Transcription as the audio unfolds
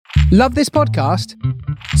Love this podcast?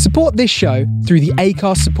 Support this show through the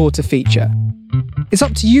Acast supporter feature. It's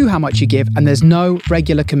up to you how much you give, and there's no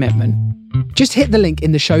regular commitment. Just hit the link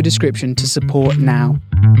in the show description to support now.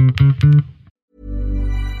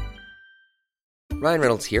 Ryan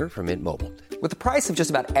Reynolds here from Mint Mobile. With the price of just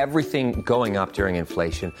about everything going up during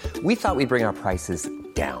inflation, we thought we'd bring our prices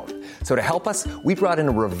down. So to help us, we brought in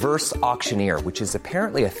a reverse auctioneer, which is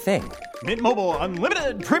apparently a thing. Mint Mobile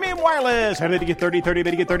Unlimited Premium Wireless. How to get 30, 30,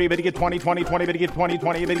 bit to get 30, bit to get 20, 20, 20, bit to get 20,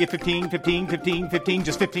 20, bit to get 15, 15, 15, 15,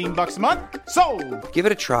 just $15 a month? Sold! Give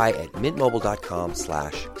it a try at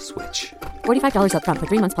mintmobile.com/switch. $45 up front for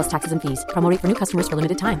 3 months plus taxes and fees. Promo rate for new customers for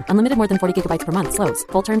limited time. Unlimited more than 40 gigabytes per month. Slows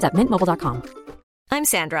full terms at mintmobile.com. I'm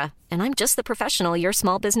Sandra, and I'm just the professional your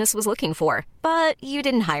small business was looking for. But you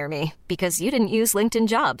didn't hire me because you didn't use LinkedIn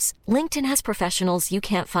Jobs. LinkedIn has professionals you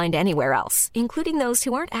can't find anywhere else, including those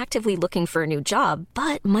who aren't actively looking for a new job,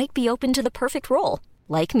 but might be open to the perfect role,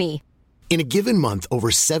 like me. In a given month, over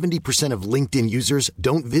 70% of LinkedIn users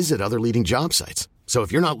don't visit other leading job sites. So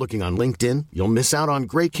if you're not looking on LinkedIn, you'll miss out on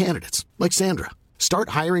great candidates like Sandra.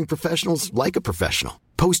 Start hiring professionals like a professional.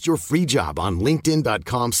 Post your free job on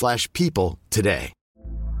linkedin.com/people today.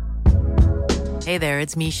 Hey there,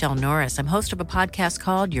 it's Michelle Norris. I'm host of a podcast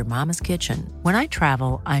called Your Mama's Kitchen. When I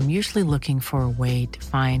travel, I'm usually looking for a way to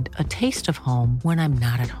find a taste of home when I'm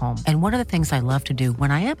not at home. And one of the things I love to do when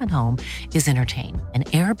I am at home is entertain. And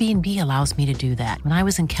Airbnb allows me to do that. When I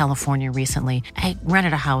was in California recently, I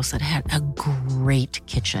rented a house that had a great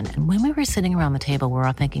kitchen. And when we were sitting around the table, we were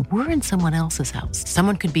all thinking, we're in someone else's house.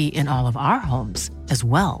 Someone could be in all of our homes as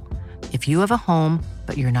well. If you have a home,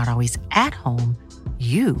 but you're not always at home,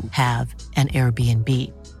 you have an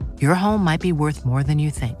Airbnb. Your home might be worth more than you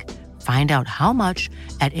think. Find out how much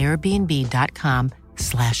at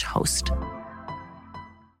airbnb.com/host.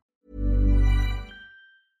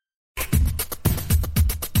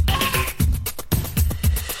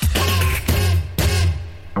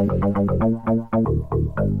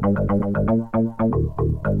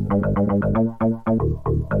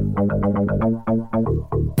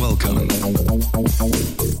 Welcome.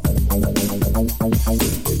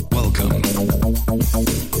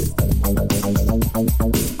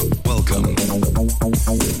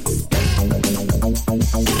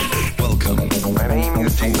 My name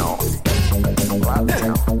is Gino.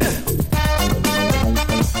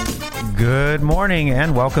 Good morning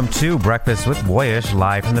and welcome to Breakfast with Boyyyish,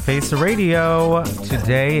 live from the face of radio.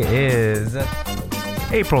 Today is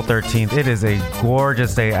April 13th. It is a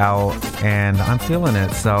gorgeous day out and I'm feeling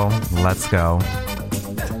it, so let's go.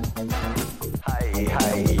 Hi,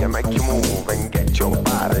 I make you move and get your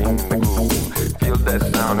body in the groove. Feel that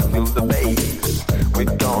sound and feel the bass.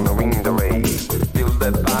 We're gonna win the race. Feel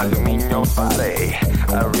that volume in your body.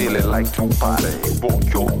 I really like to party.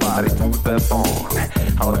 Walk your body to the bone.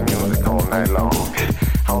 House music all night long.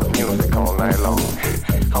 House music all night long.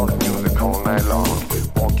 House music all night long.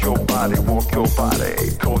 Walk your body,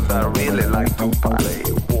 cause I really like to party.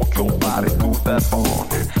 Walk your body to the bone.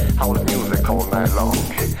 House music all night long.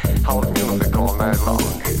 House music all night long.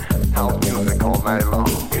 House music all night long.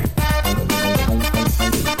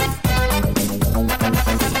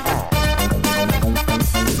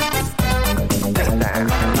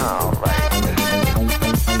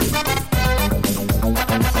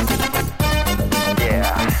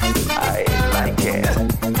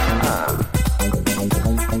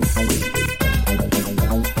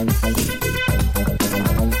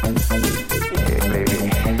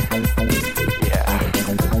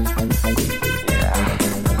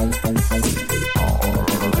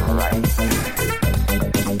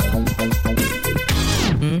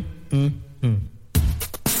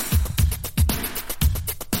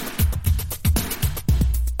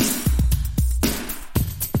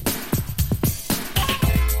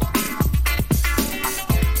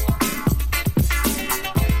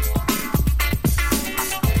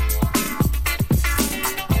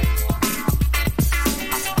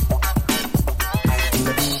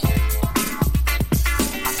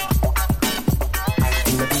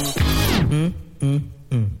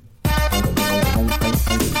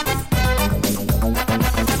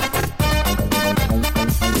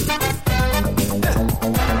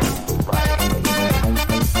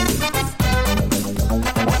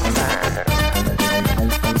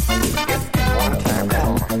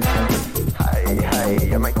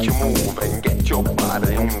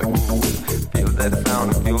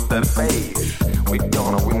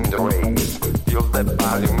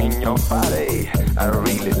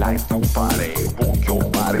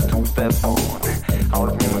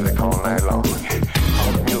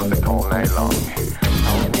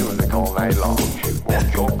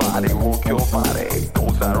 Walk your body,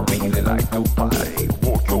 cause I really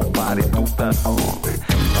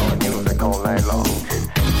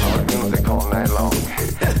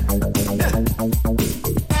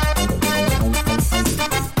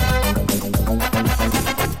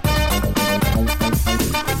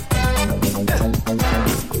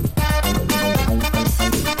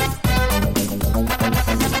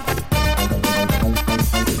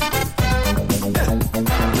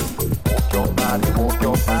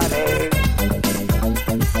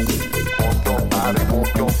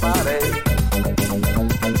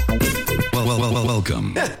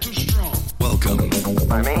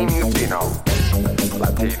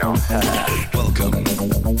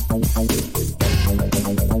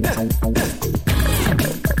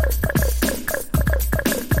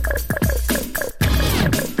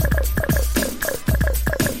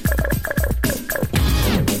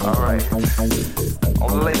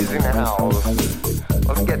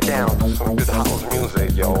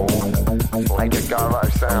like a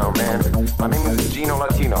garage sound, man. My name is Gino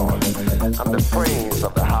Latino. I'm the prince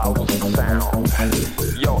of the house sound.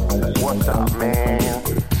 Yo, what's up, man?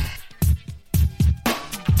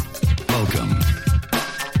 Welcome.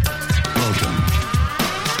 Welcome.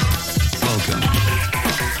 Welcome.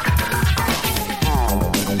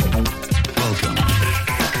 Welcome.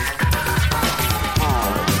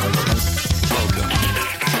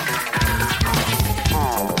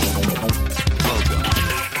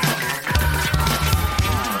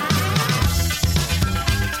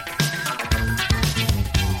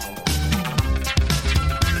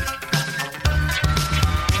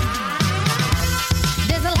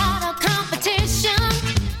 There's a lot of competition,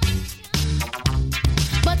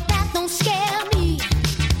 but that don't scare me.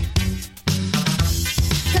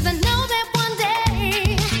 'Cause I know that one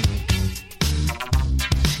day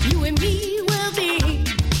you and me will be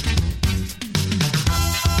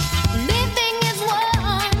living as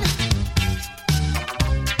one,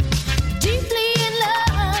 deeply in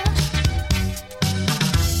love.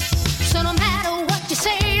 So no matter what you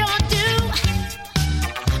say or do,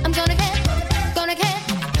 I'm gonna get, I'm gonna get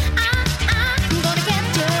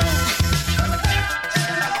you.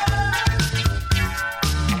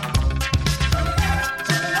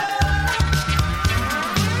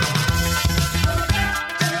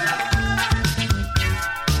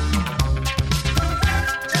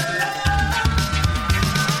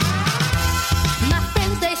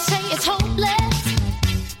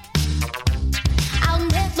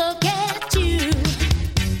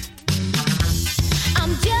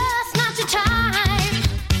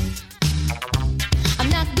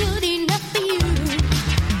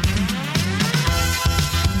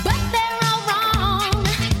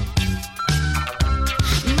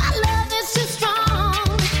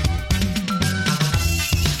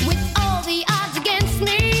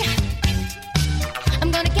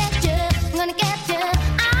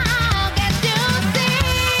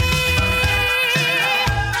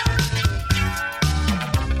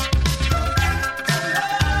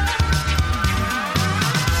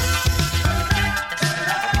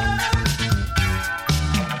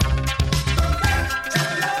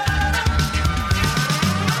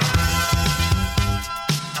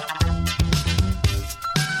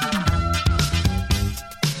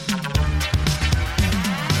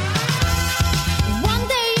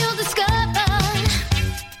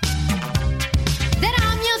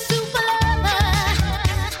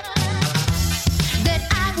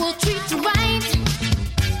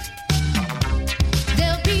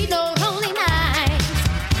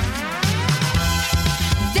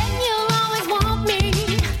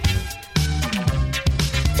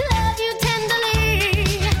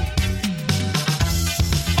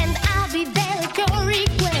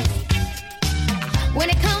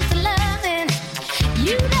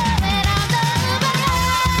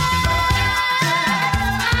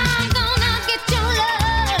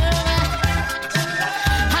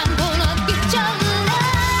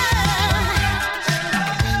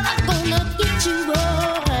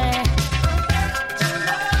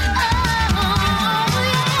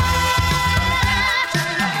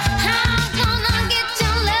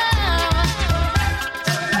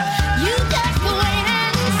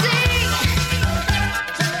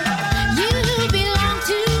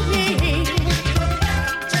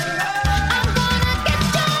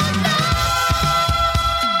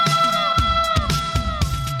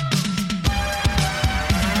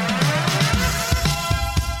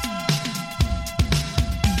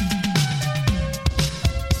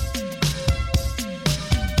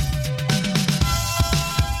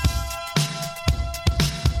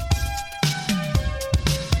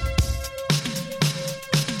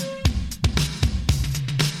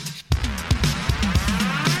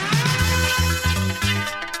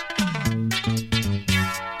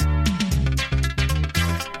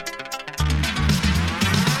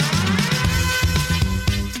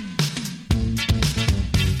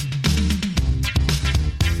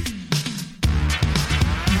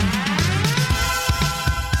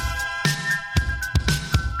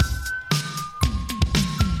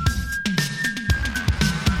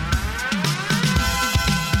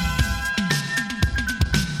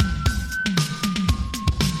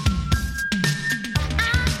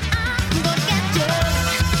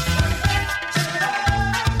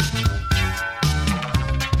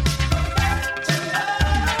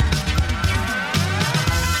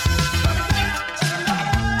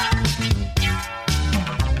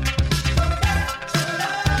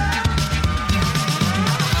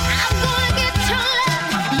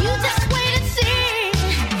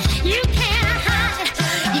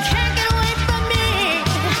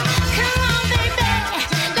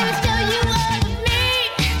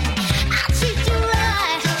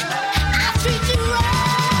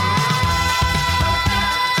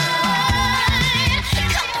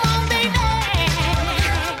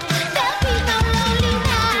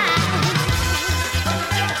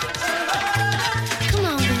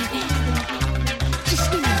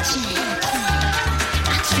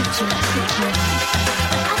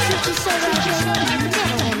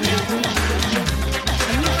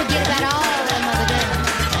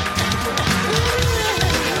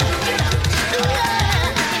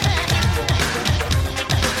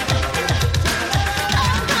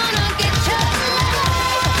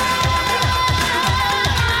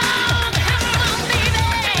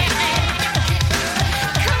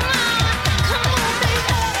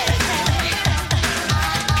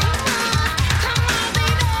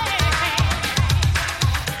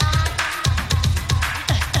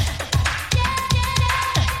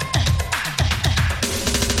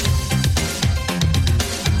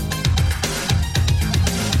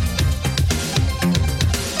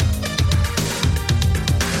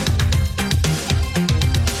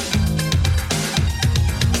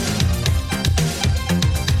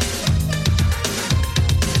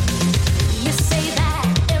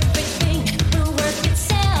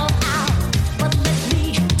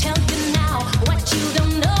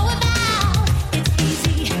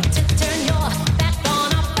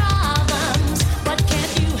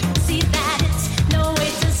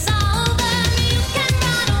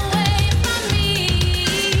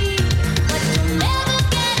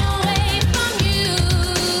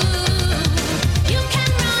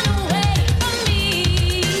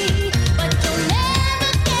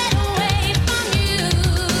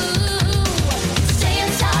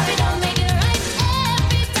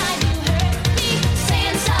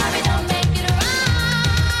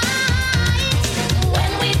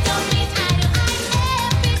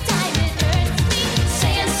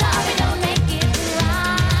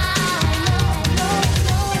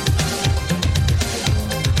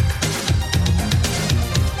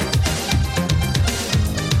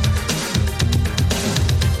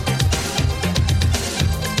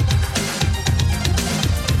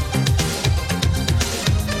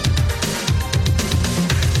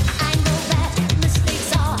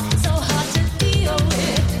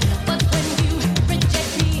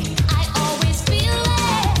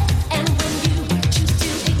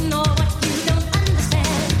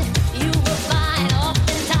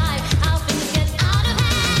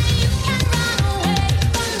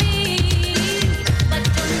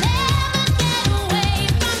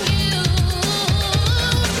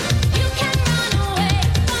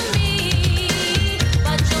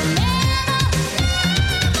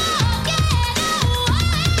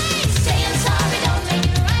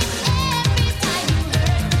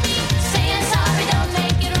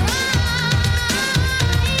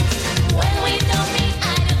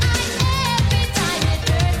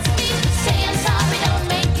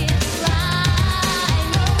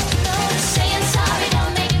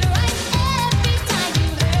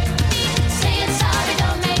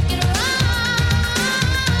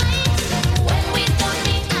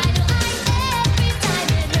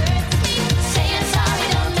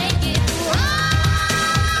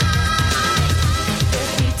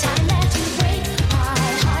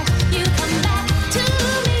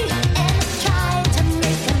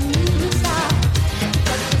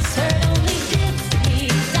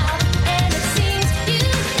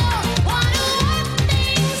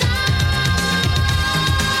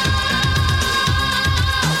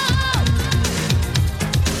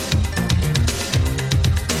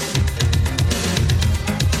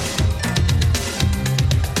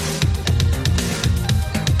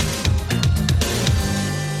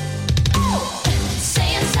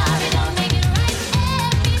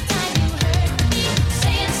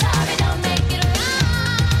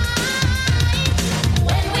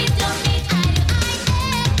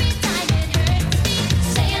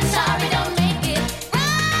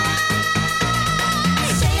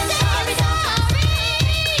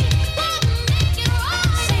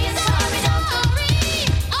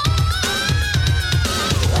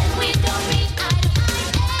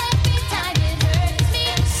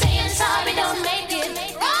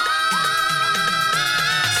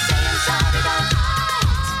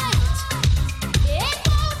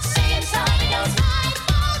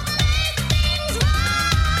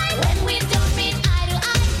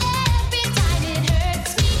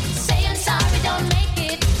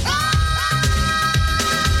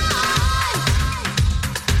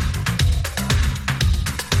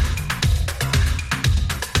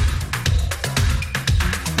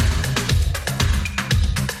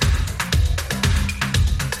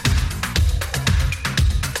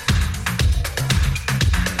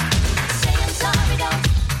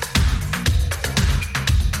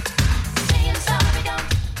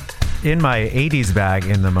 in my 80s bag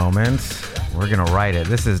in the moment. We're going to write it.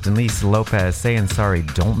 This is Denise Lopez saying sorry,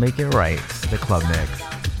 don't make it right. The Club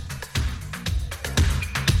Mix.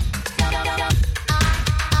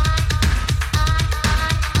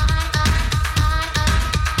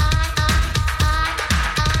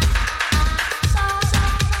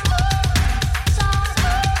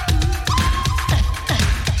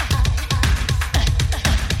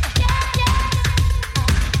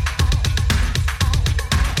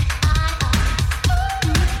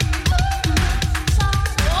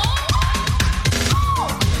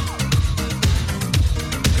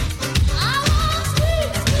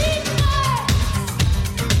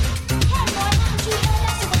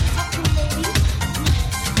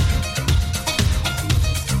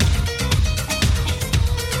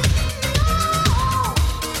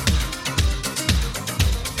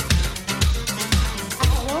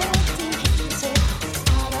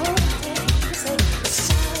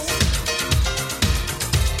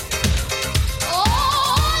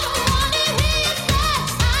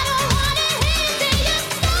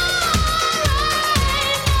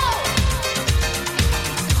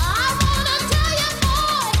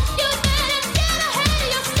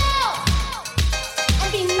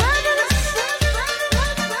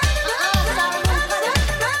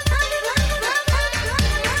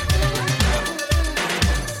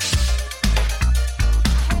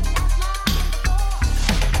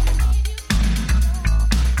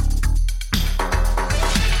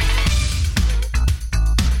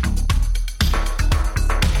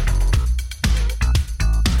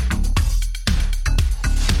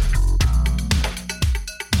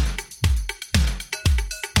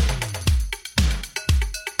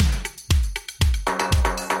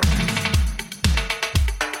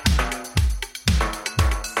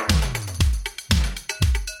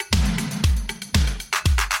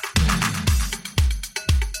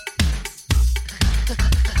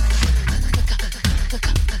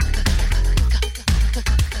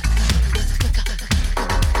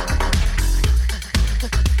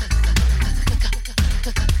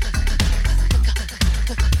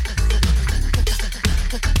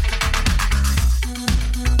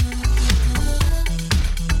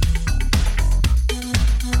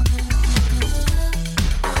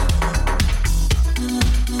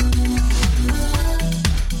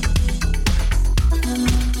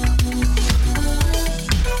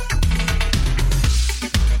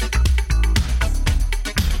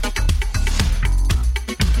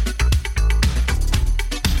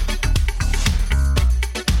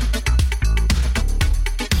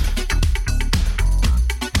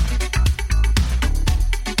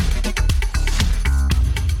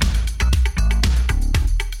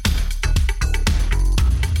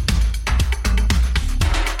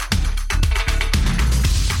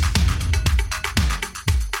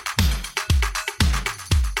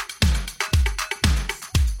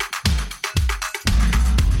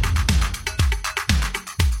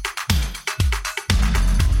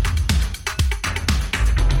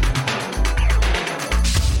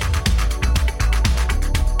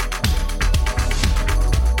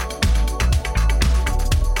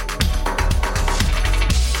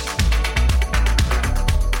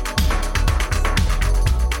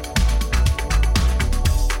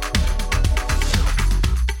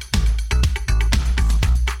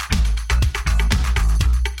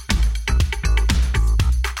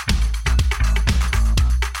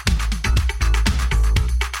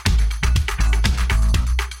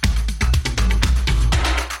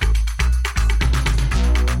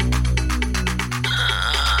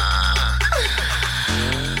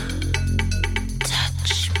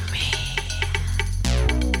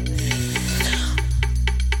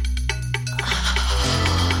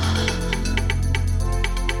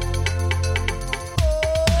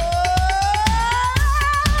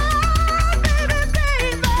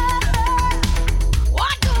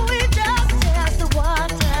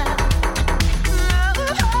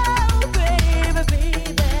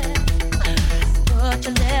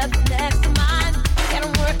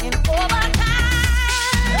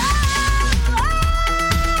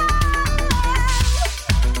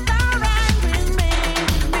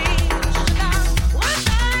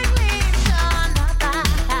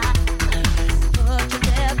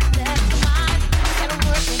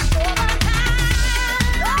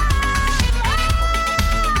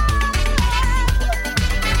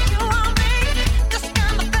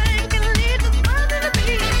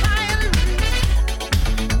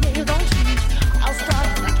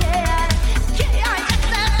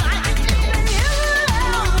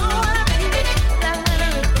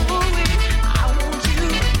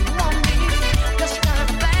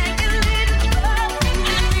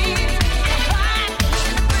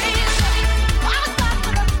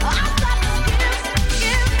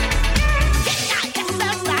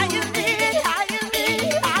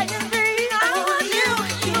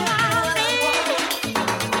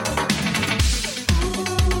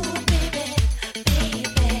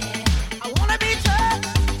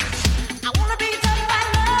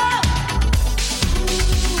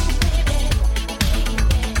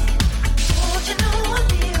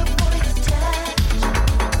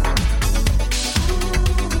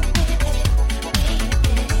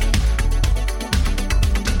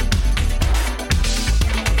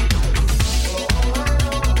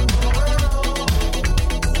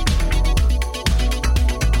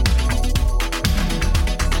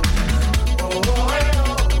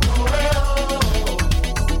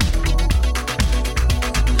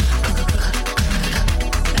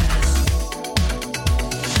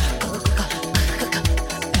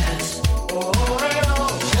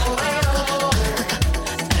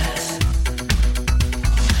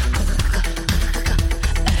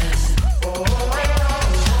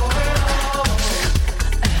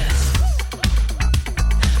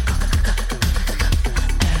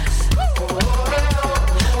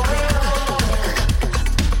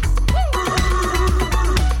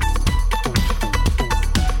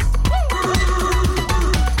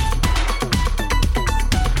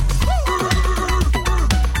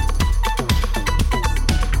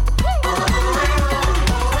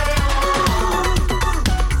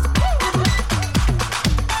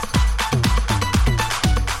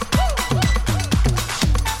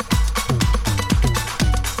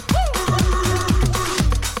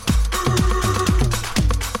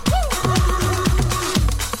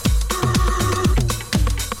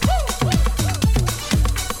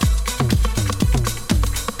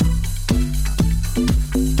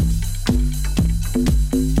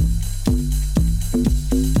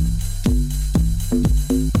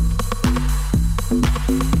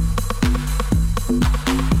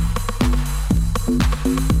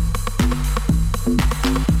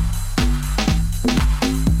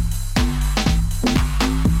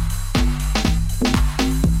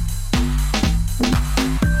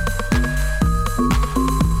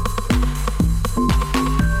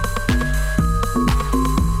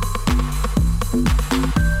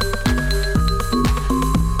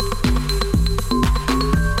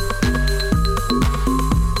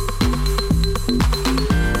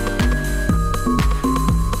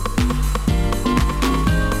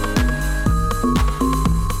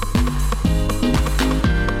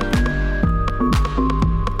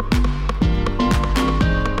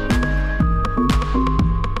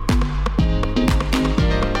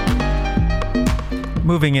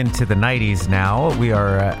 Moving into the 90s now, we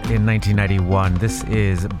are in 1991. This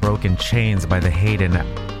is Broken Chains by the Hayden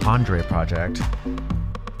Andre Project.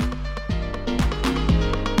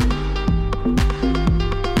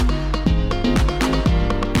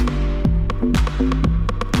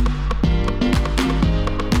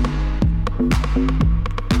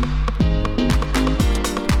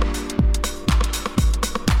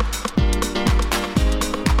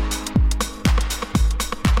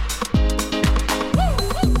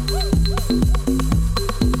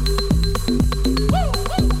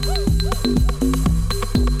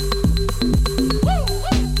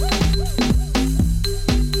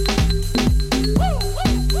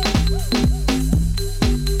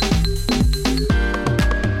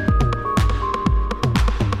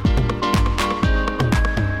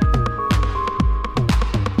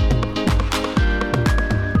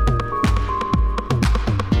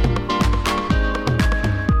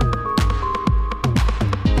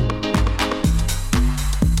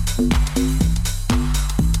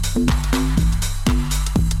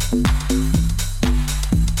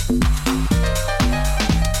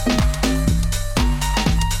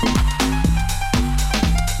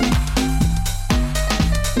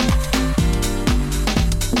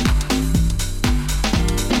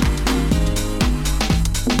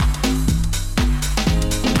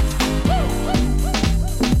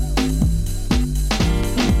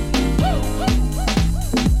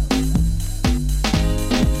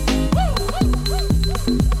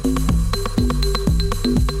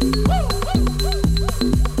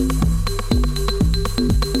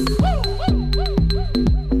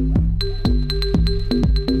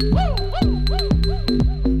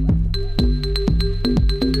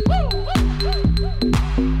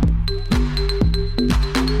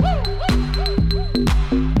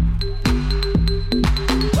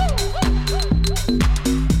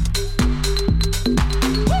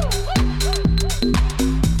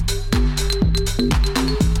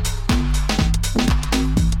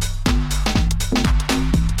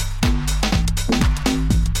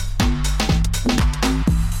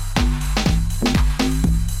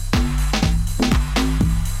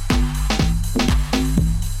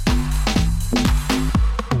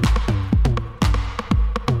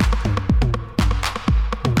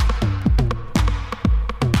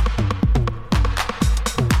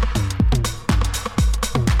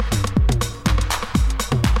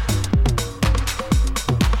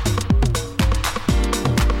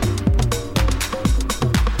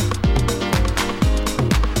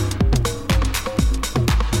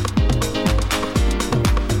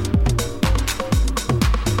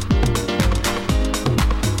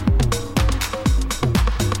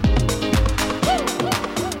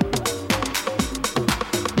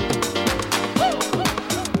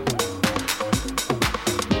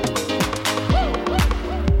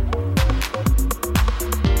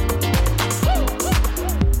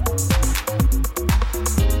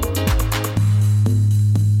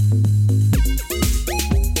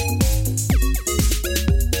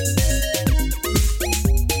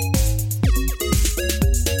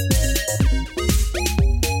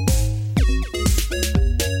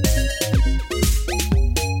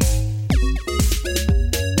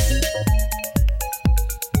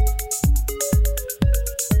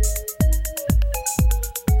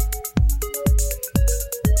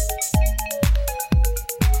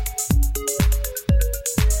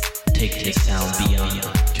 Take sound beyond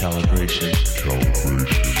calibration.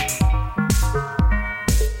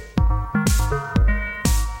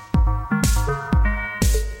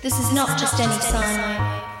 This is not just any sine wave.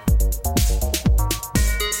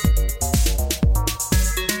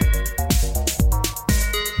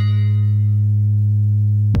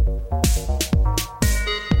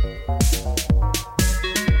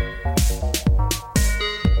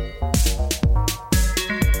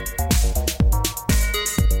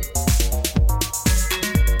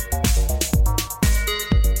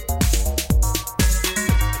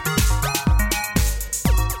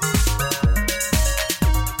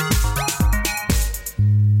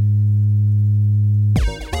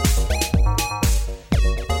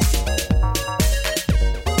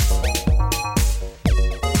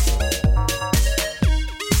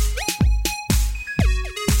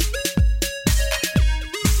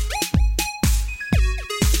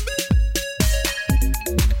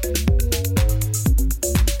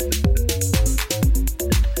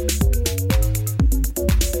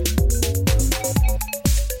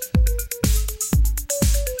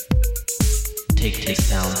 Take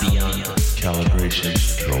sound beyond calibration.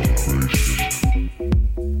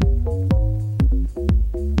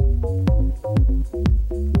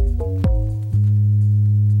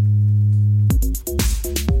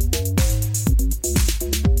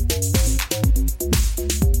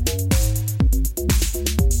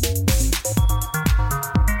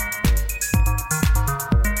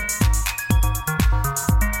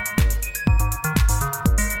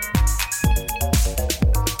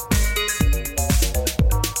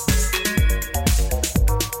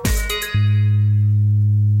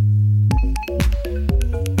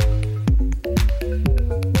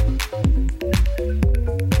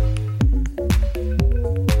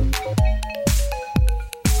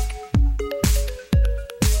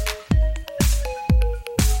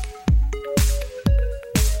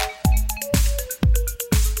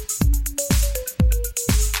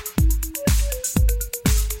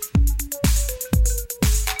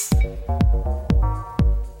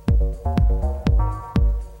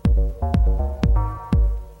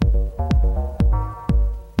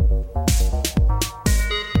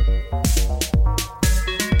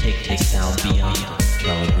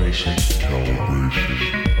 calibration, calibration.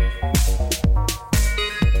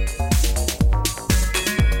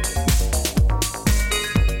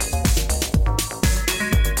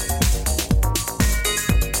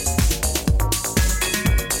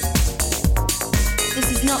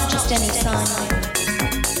 This is not just any sign.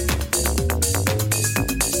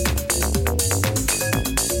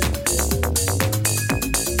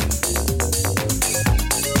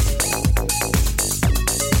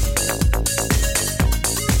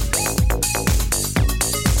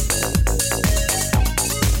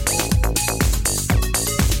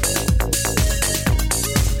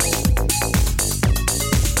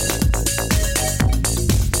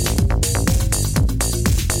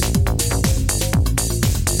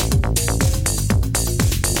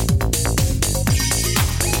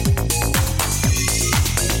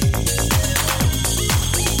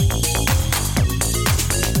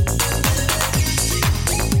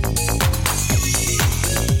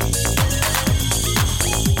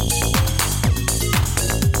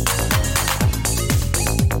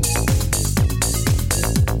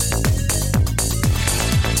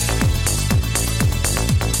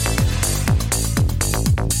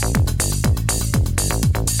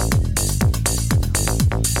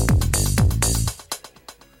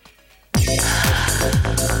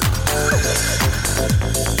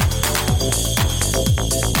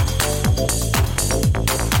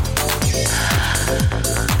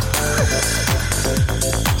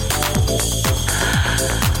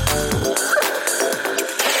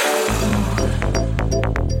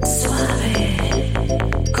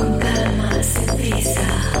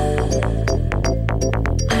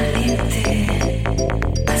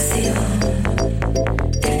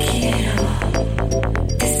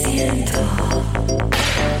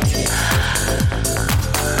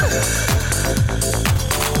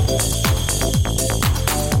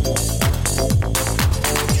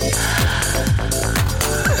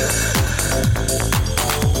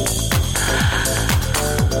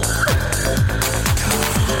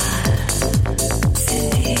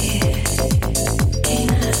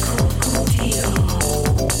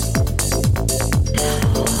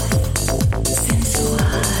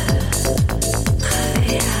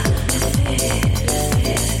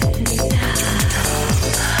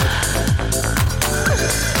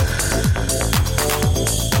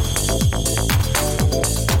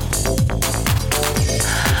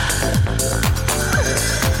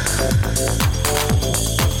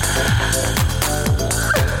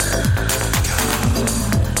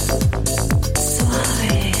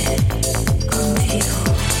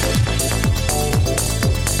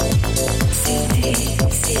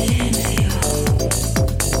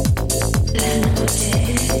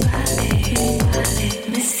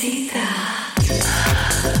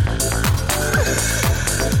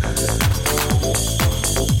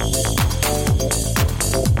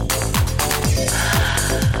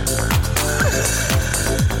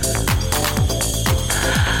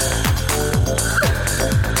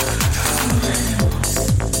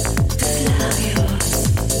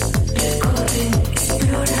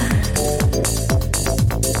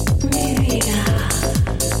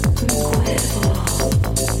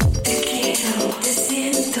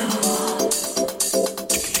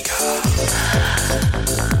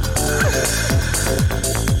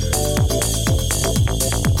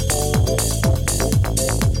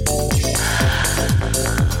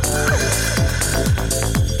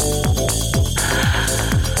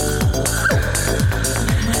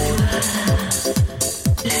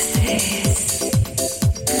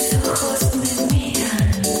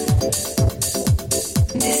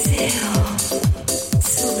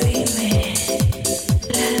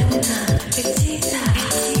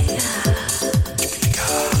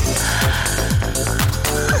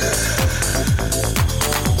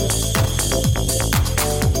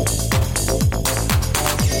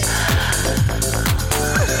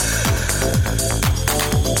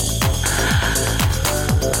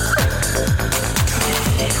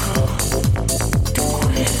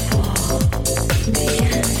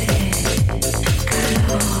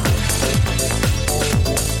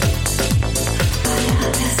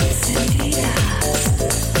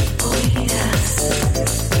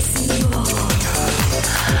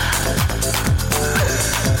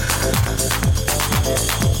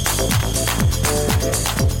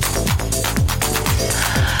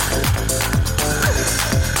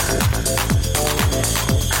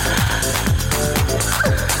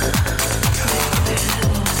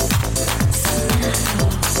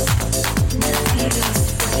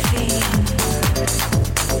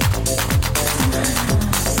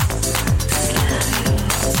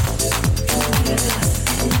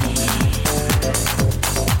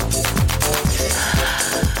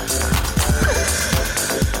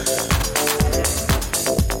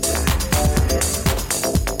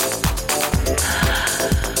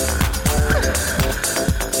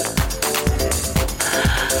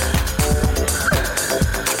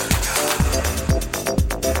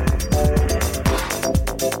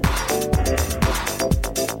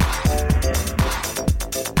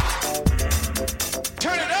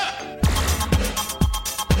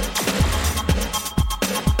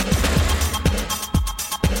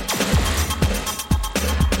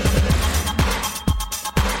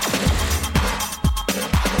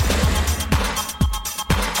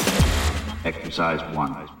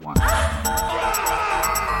 Exercise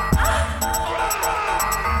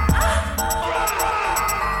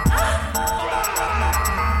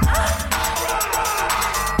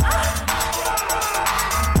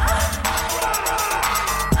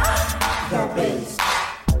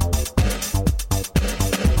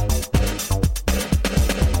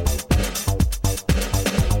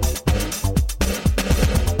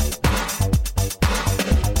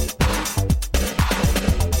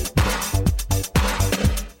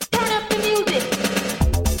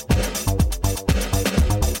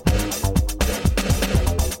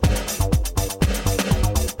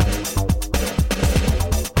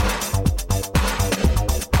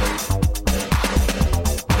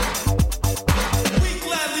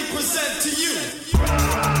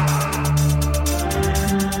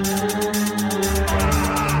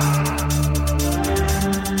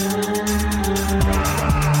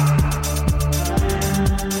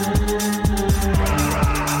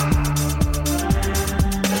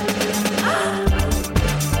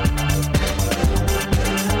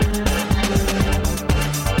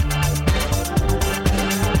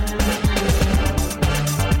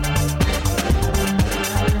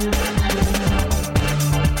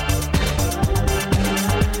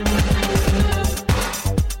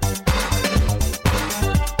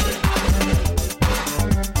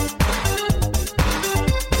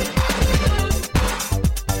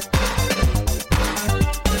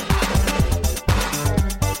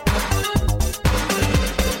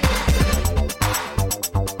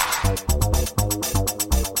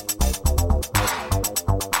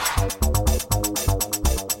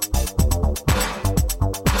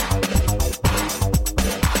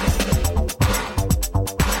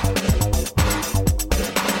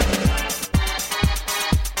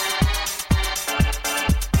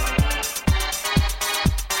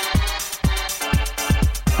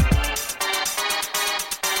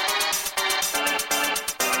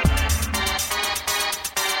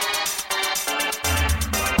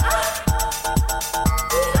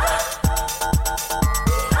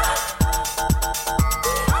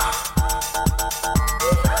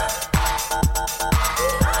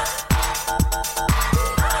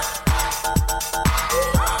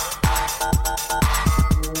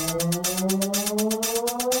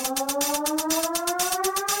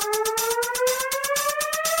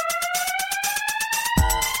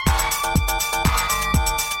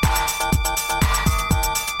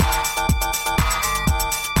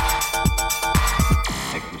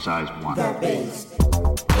 1. The Beast.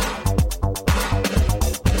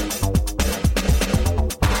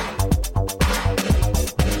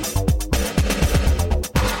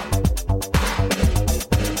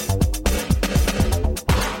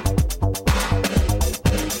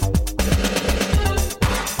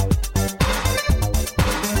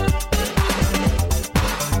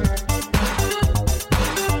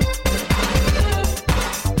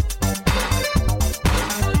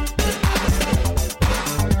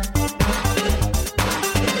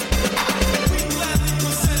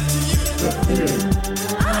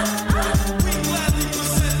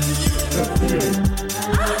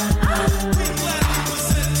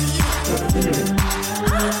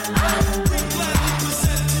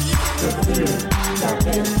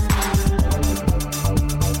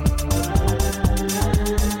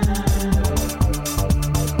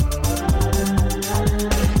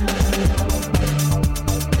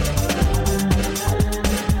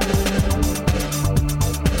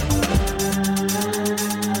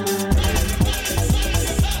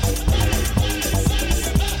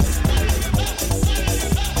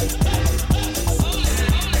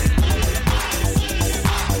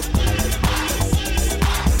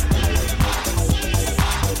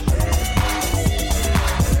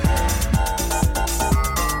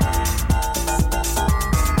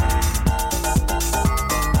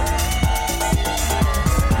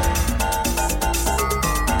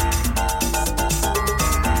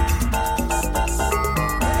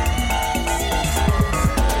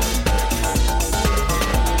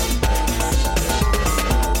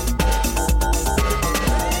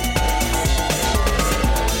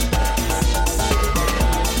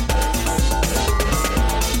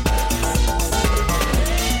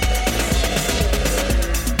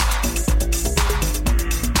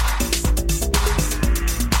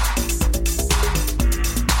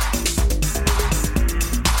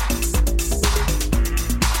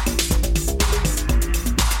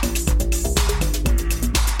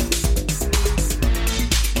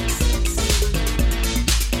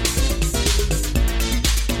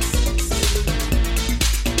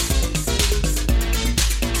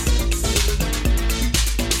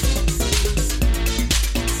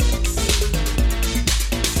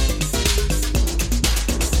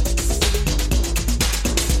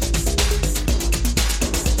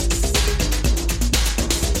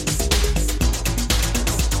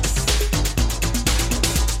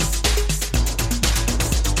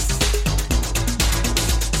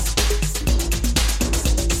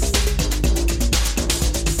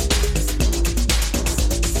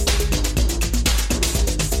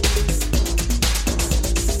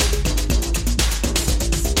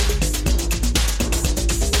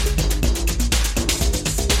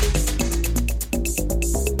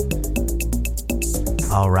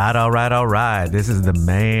 All right. This is the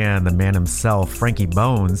man himself, Frankie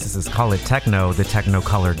Bones. This is Call It Techno, the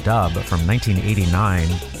Technicolor dub from 1989.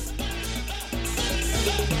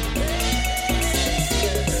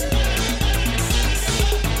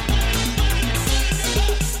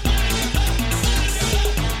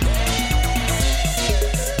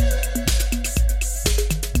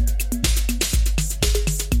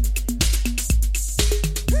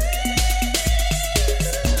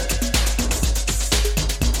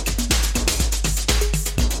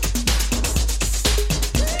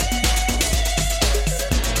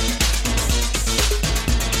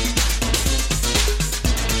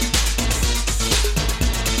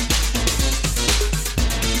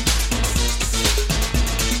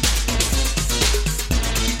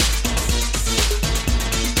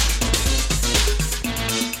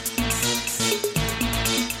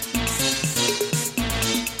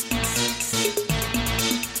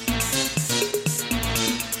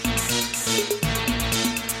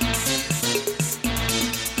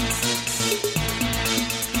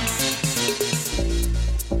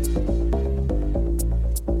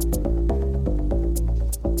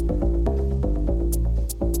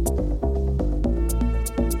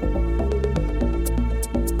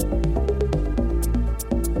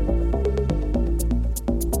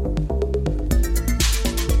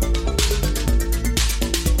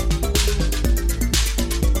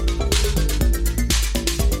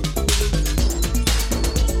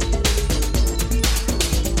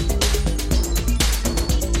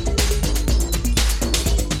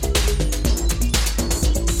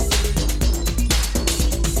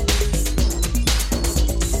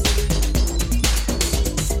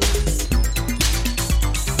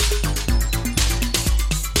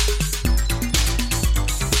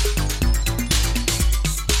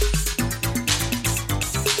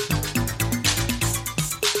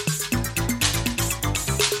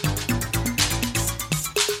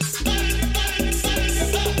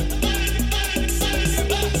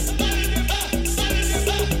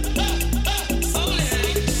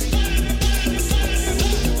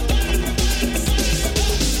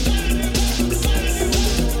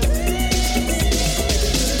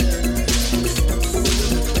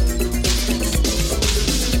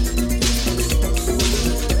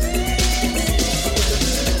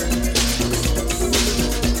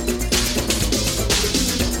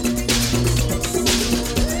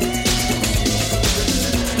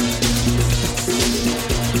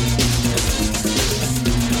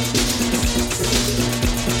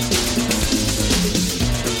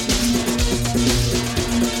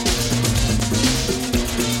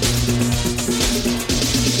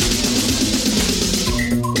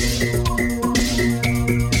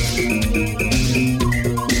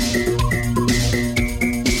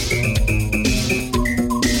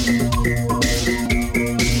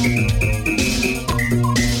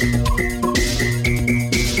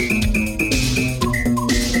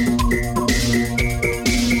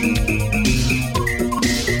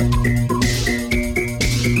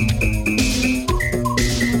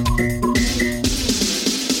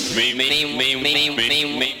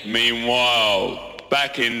 Meanwhile,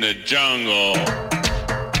 back in the jungle.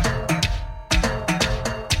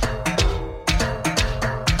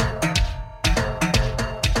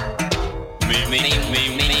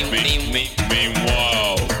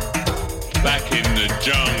 Meanwhile, back in the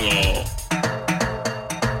jungle.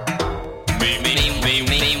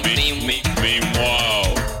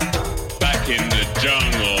 Meanwhile, back in the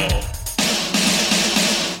jungle.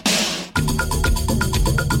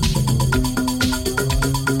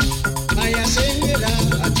 Vaya señora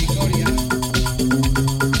a Chicoria,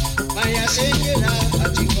 vaya señora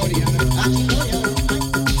a Chicoria, a Chicoria.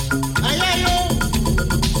 Allá yo,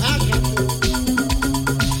 acá tú,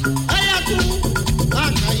 allá tú,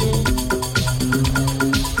 acá yo,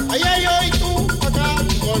 allá yo y tú, acá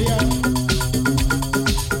Chicoria.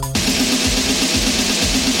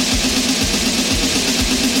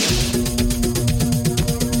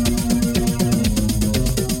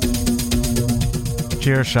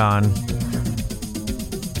 Cheers, Sean.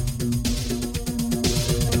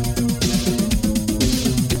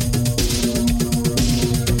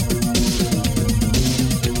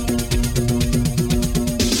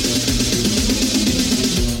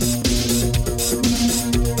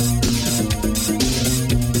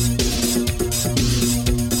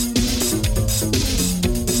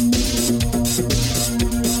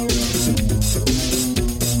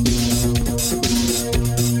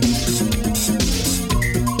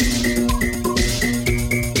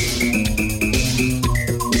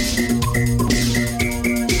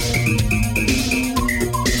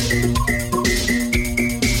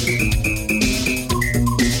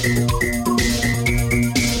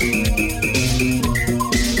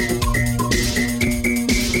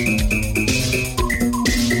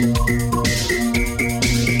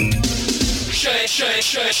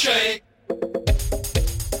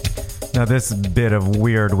 Now, this bit of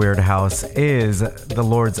weird house is the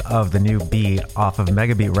Lords of the New Beat off of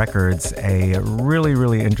Megabeat Records, a really,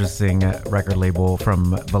 really interesting record label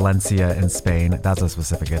from Valencia in Spain. That's how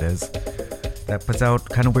specific it is. That puts out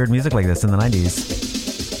kind of weird music like this in the 90s.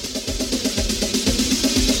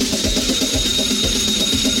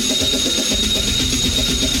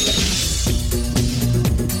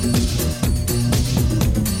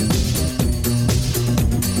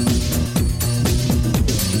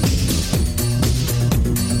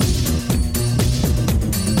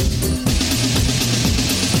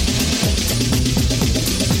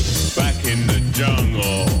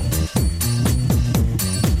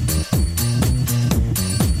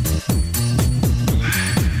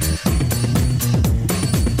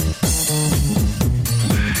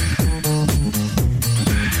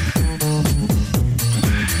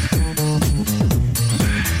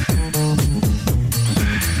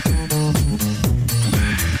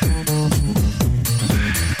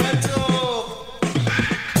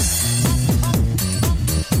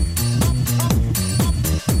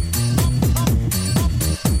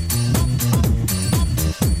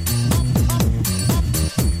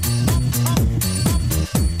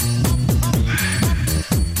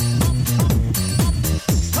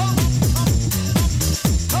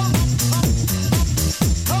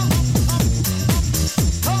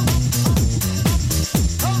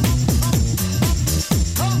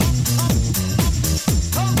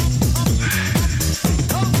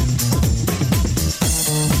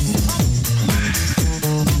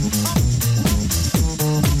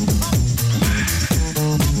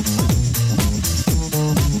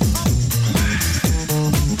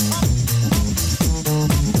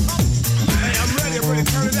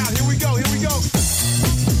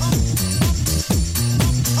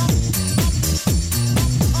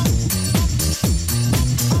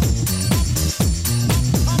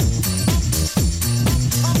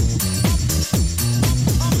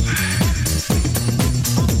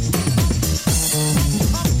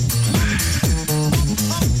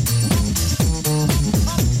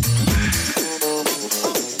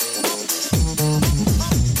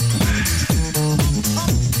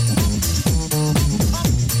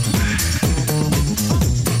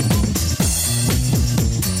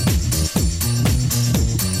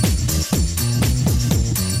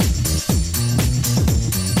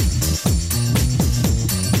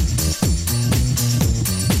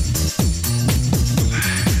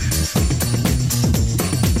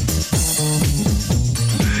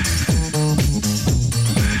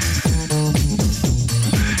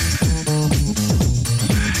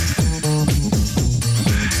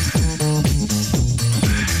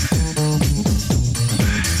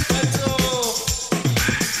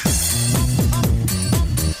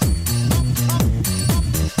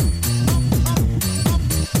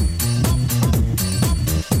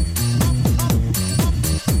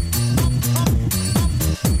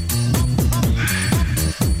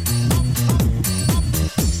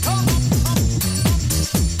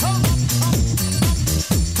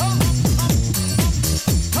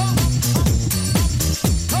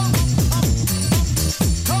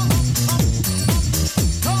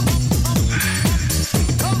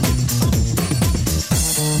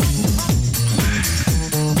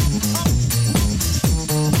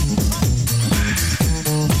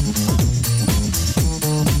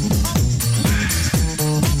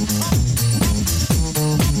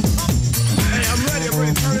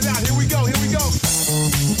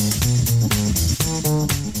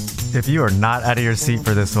 If you are not out of your seat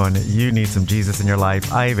for this one, you need some Jesus in your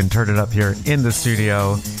life. I even turned it up here in the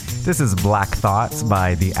studio. This is Black Thoughts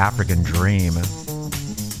by The African Dream. Hey,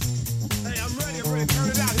 I'm ready. Turn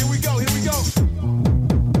it out. Here we go.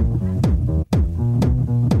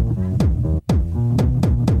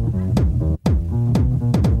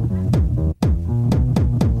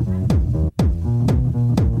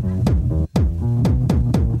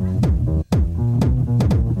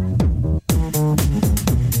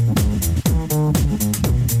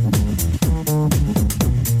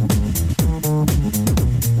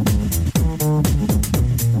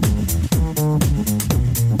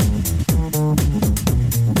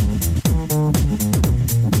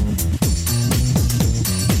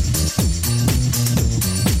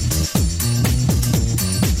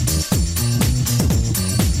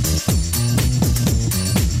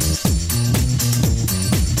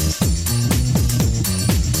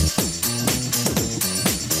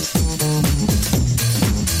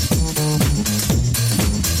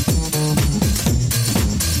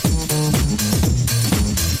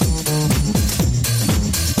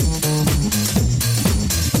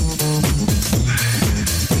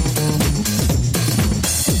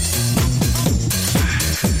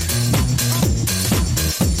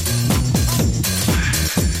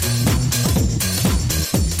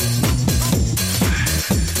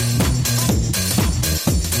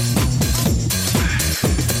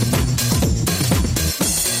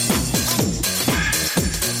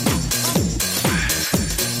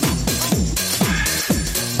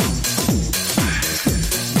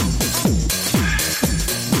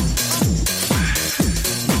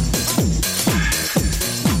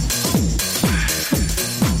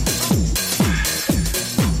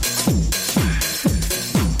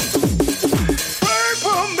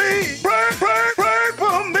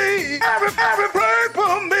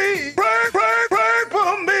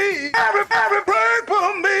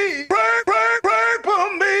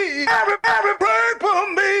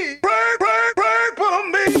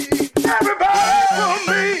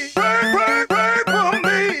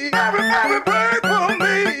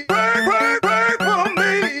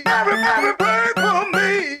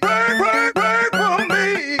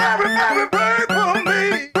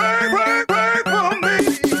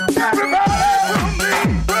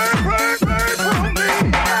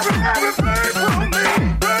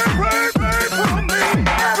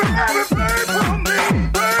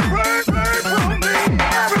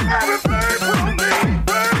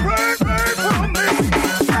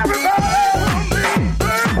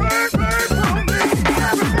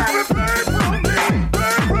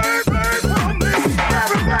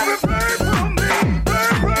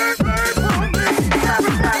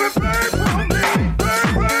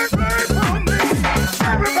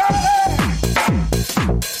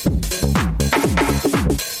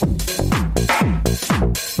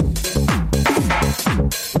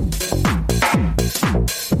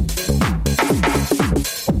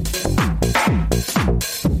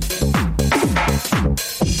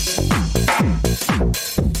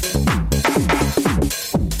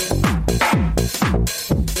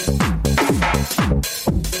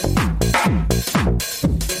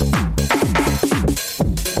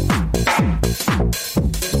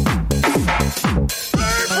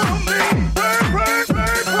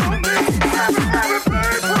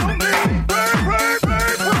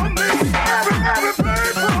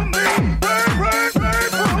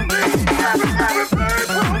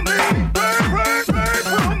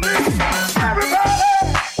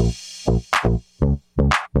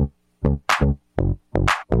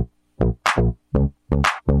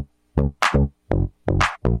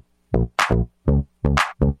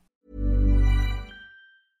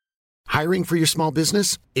 Hiring for your small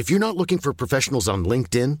business? If you're not looking for professionals on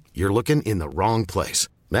LinkedIn, you're looking in the wrong place.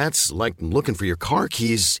 That's like looking for your car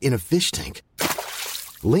keys in a fish tank.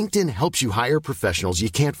 LinkedIn helps you hire professionals you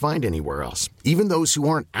can't find anywhere else, even those who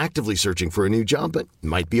aren't actively searching for a new job but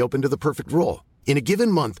might be open to the perfect role. In a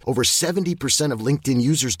given month, over 70% of LinkedIn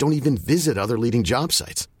users don't even visit other leading job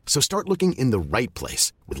sites. So start looking in the right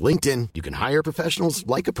place. With LinkedIn, you can hire professionals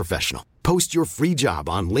like a professional. Post your free job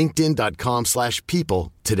on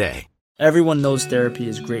linkedin.com/people today. Everyone knows therapy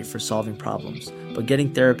is great for solving problems, but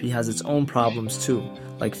getting therapy has its own problems too,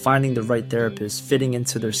 like finding the right therapist, fitting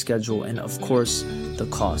into their schedule, and of course, the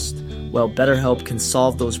cost. Well, BetterHelp can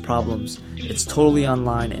solve those problems. It's totally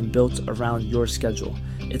online and built around your schedule.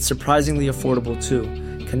 It's surprisingly affordable too.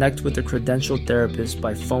 Connect with a credentialed therapist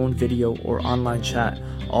by phone, video, or online chat,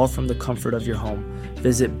 all from the comfort of your home.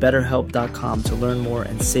 Visit BetterHelp.com to learn more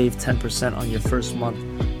and save 10% on your first month.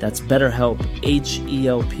 That's BetterHelp,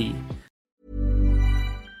 H-E-L-P.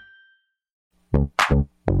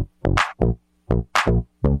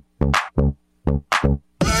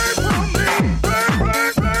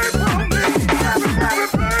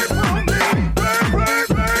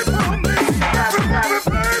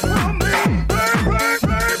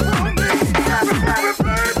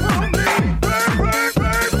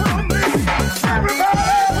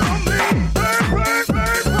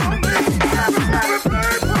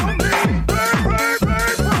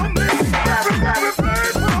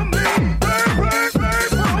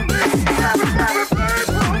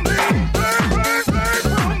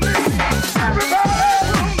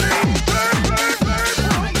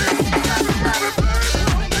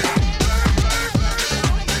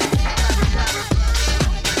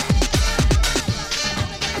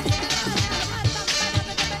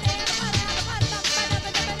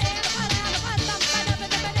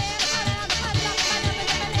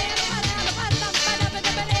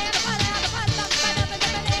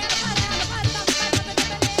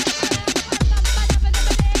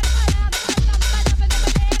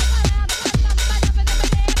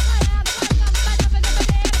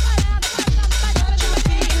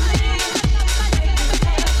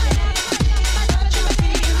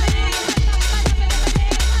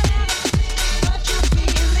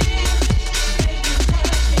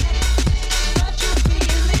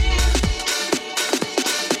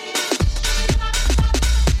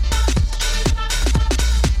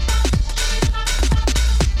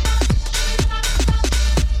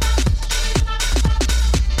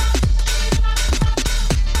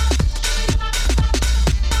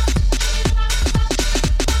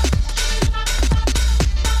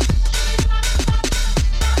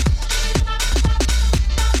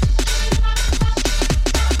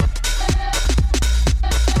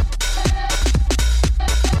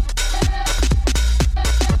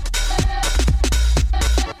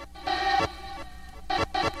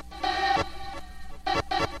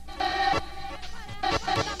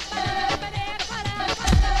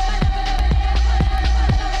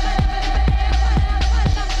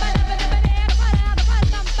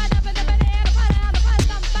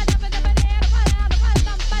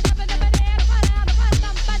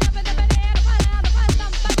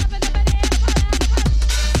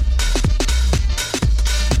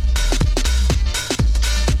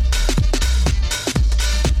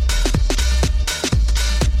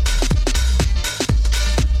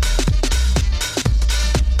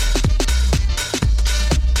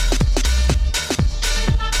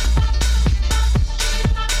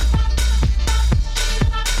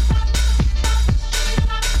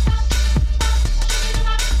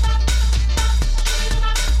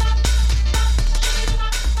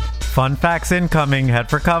 Fun facts incoming. Head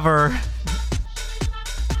for cover.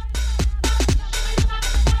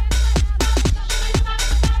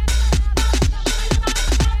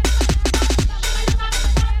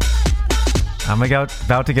 I'm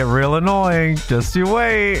about to get real annoying. Just you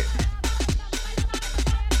wait.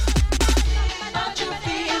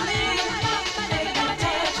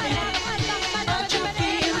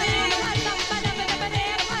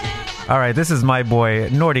 All right, this is my boy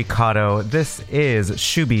Nordicato. This is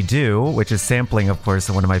Shooby Doo, which is sampling, of course,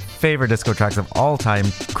 one of my favorite disco tracks of all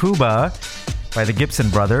time, Cuba, by the Gibson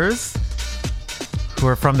Brothers, who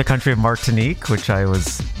are from the country of Martinique, which I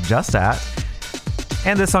was just at.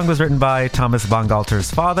 And this song was written by Thomas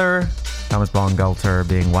Bangalter's father, Thomas Bangalter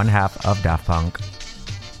being one half of Daft Punk.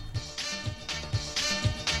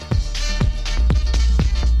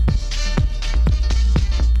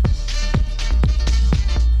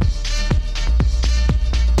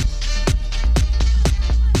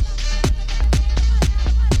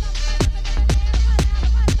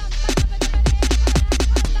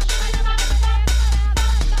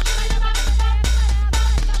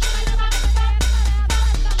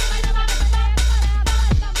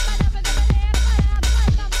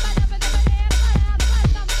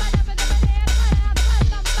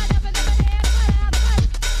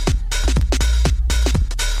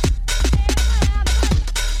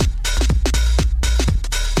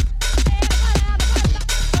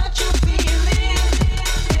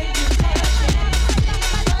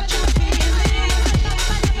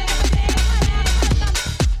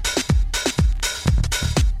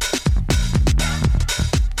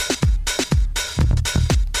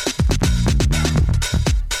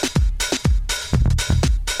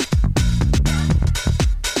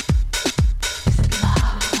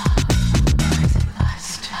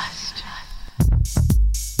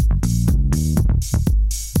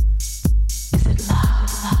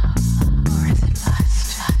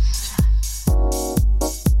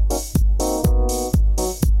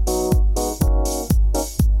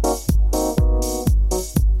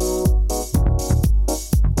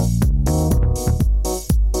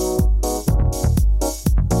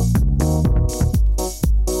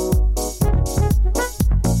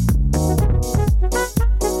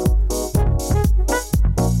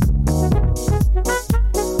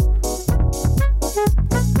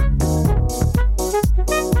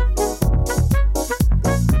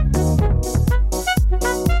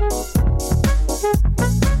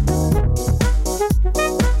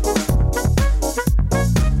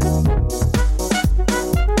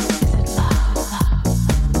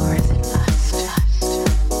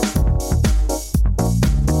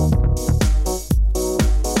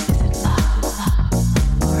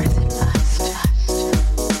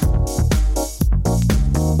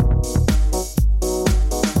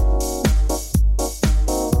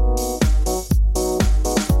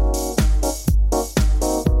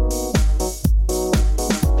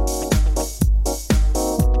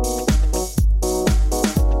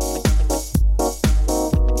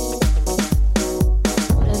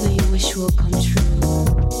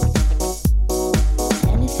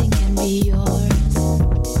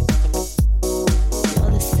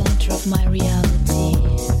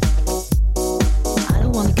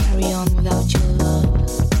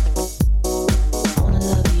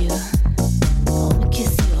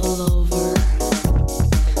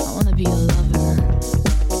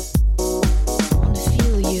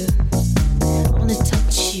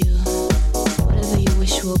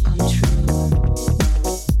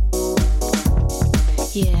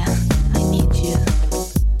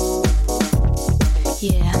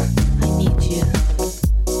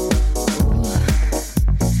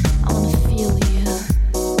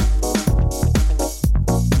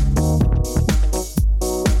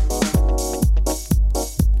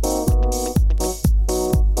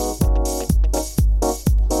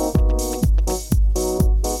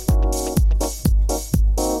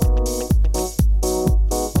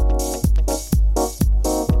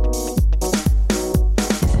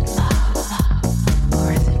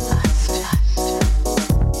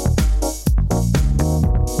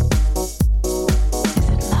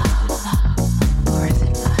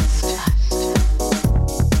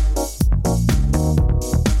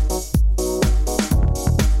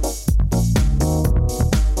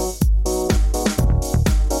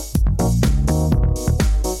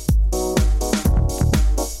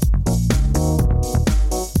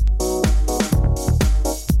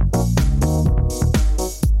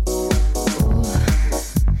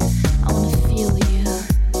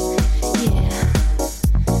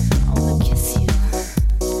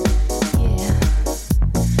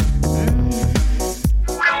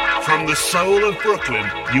 soul of Brooklyn,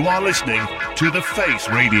 you are listening to The Face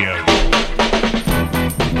Radio.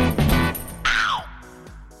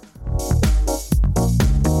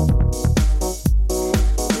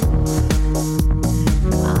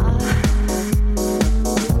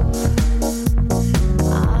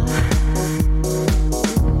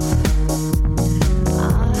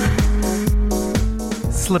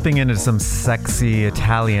 Slipping into some sexy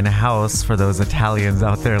Italian house for those Italians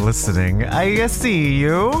out there listening. I see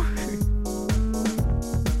you.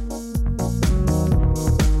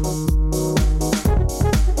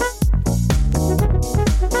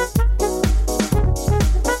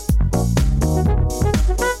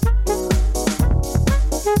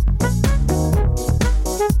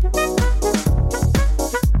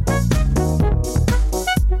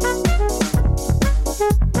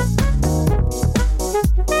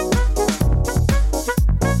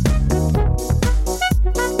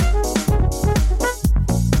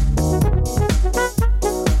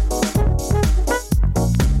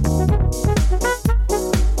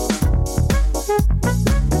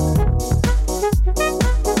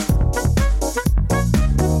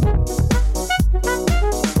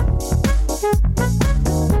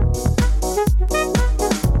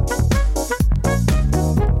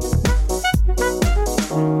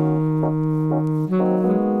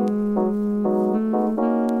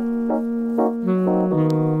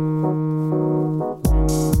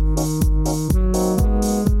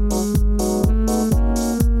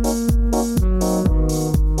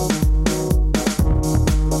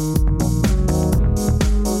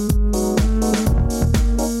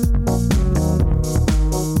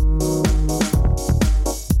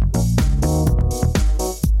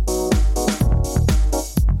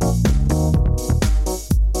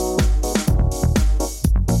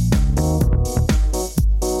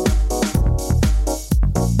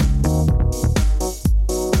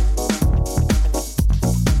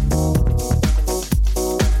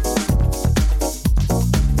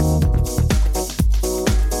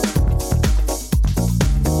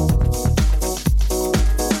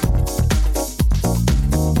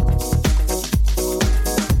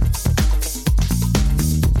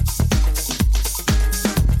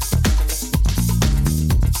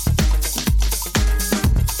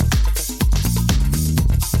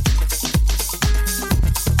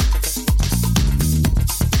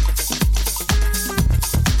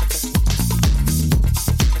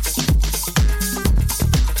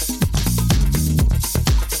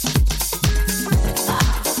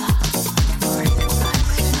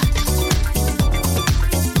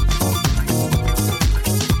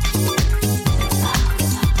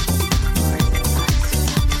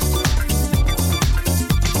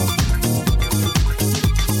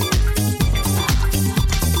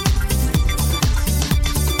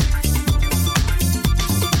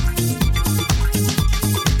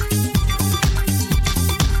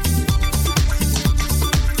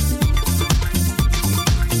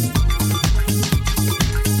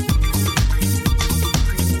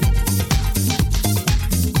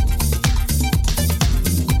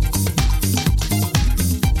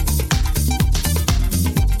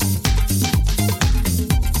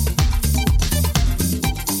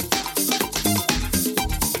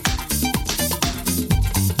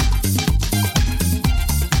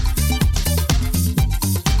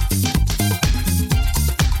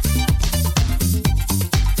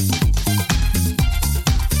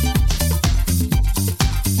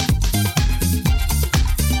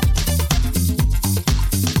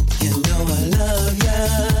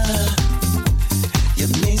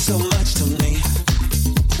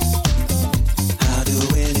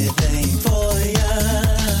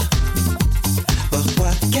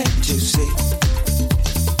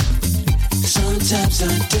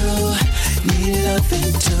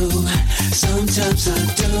 Sometimes I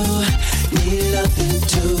do need loving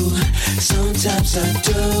too. Sometimes I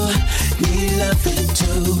do need loving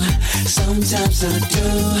too. Sometimes I do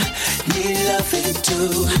need loving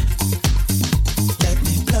too. Let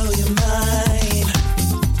me blow your mind.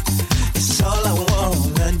 It's all I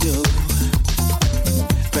wanna do.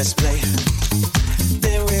 Press play,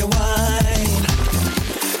 then rewind.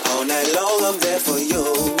 All night long I'm there for you.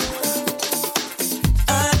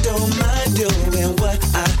 I don't mind doing what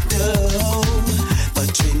I do,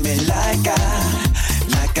 but treat me like I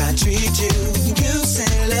treat you. You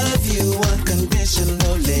say love you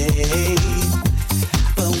unconditionally,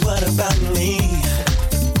 but what about me?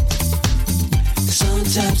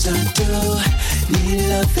 Sometimes I do need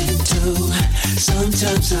loving too.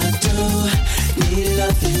 Sometimes I do need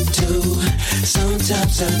loving too.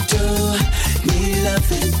 Sometimes I do need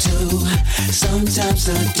loving too. Sometimes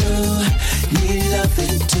I do need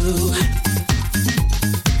loving too.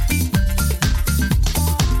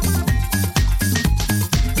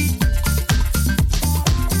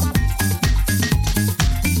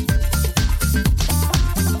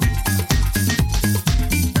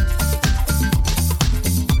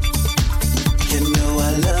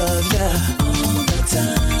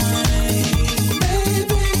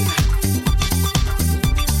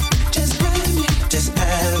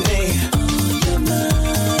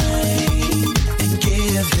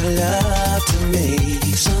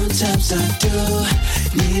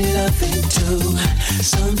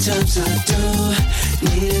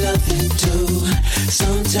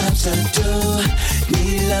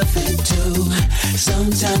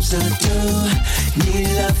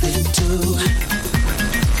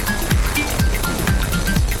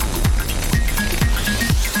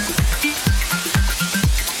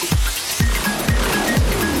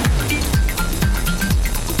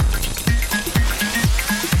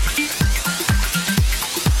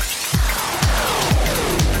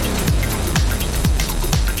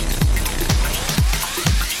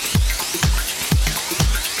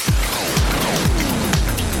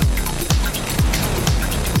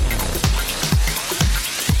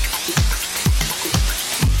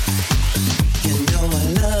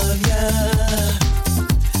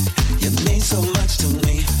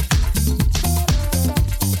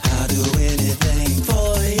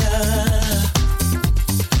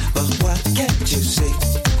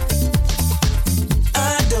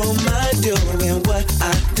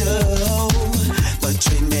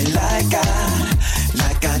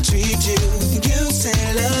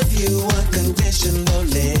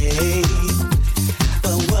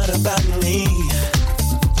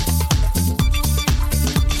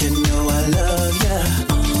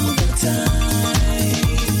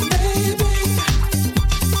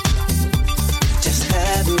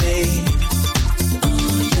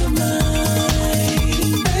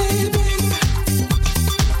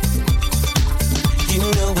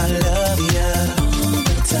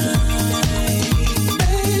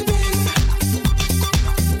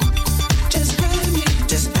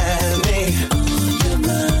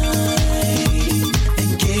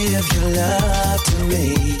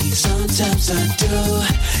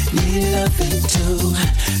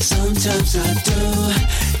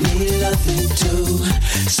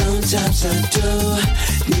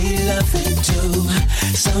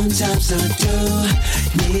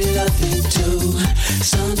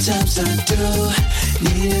 Sometimes I do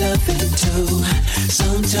need loving too.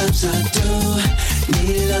 Sometimes I do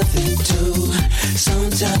need loving too.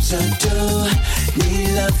 Sometimes I do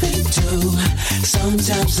need loving too.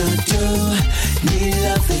 Sometimes I do need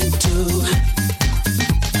loving too.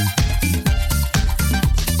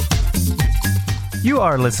 You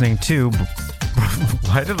are listening to...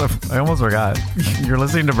 Why did I almost forgot. You're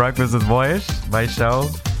listening to Breakfast with Boyyyish, my show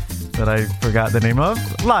that I forgot the name of.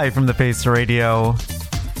 Live from the Face Radio.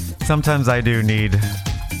 Sometimes I do need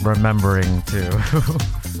remembering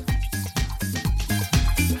to.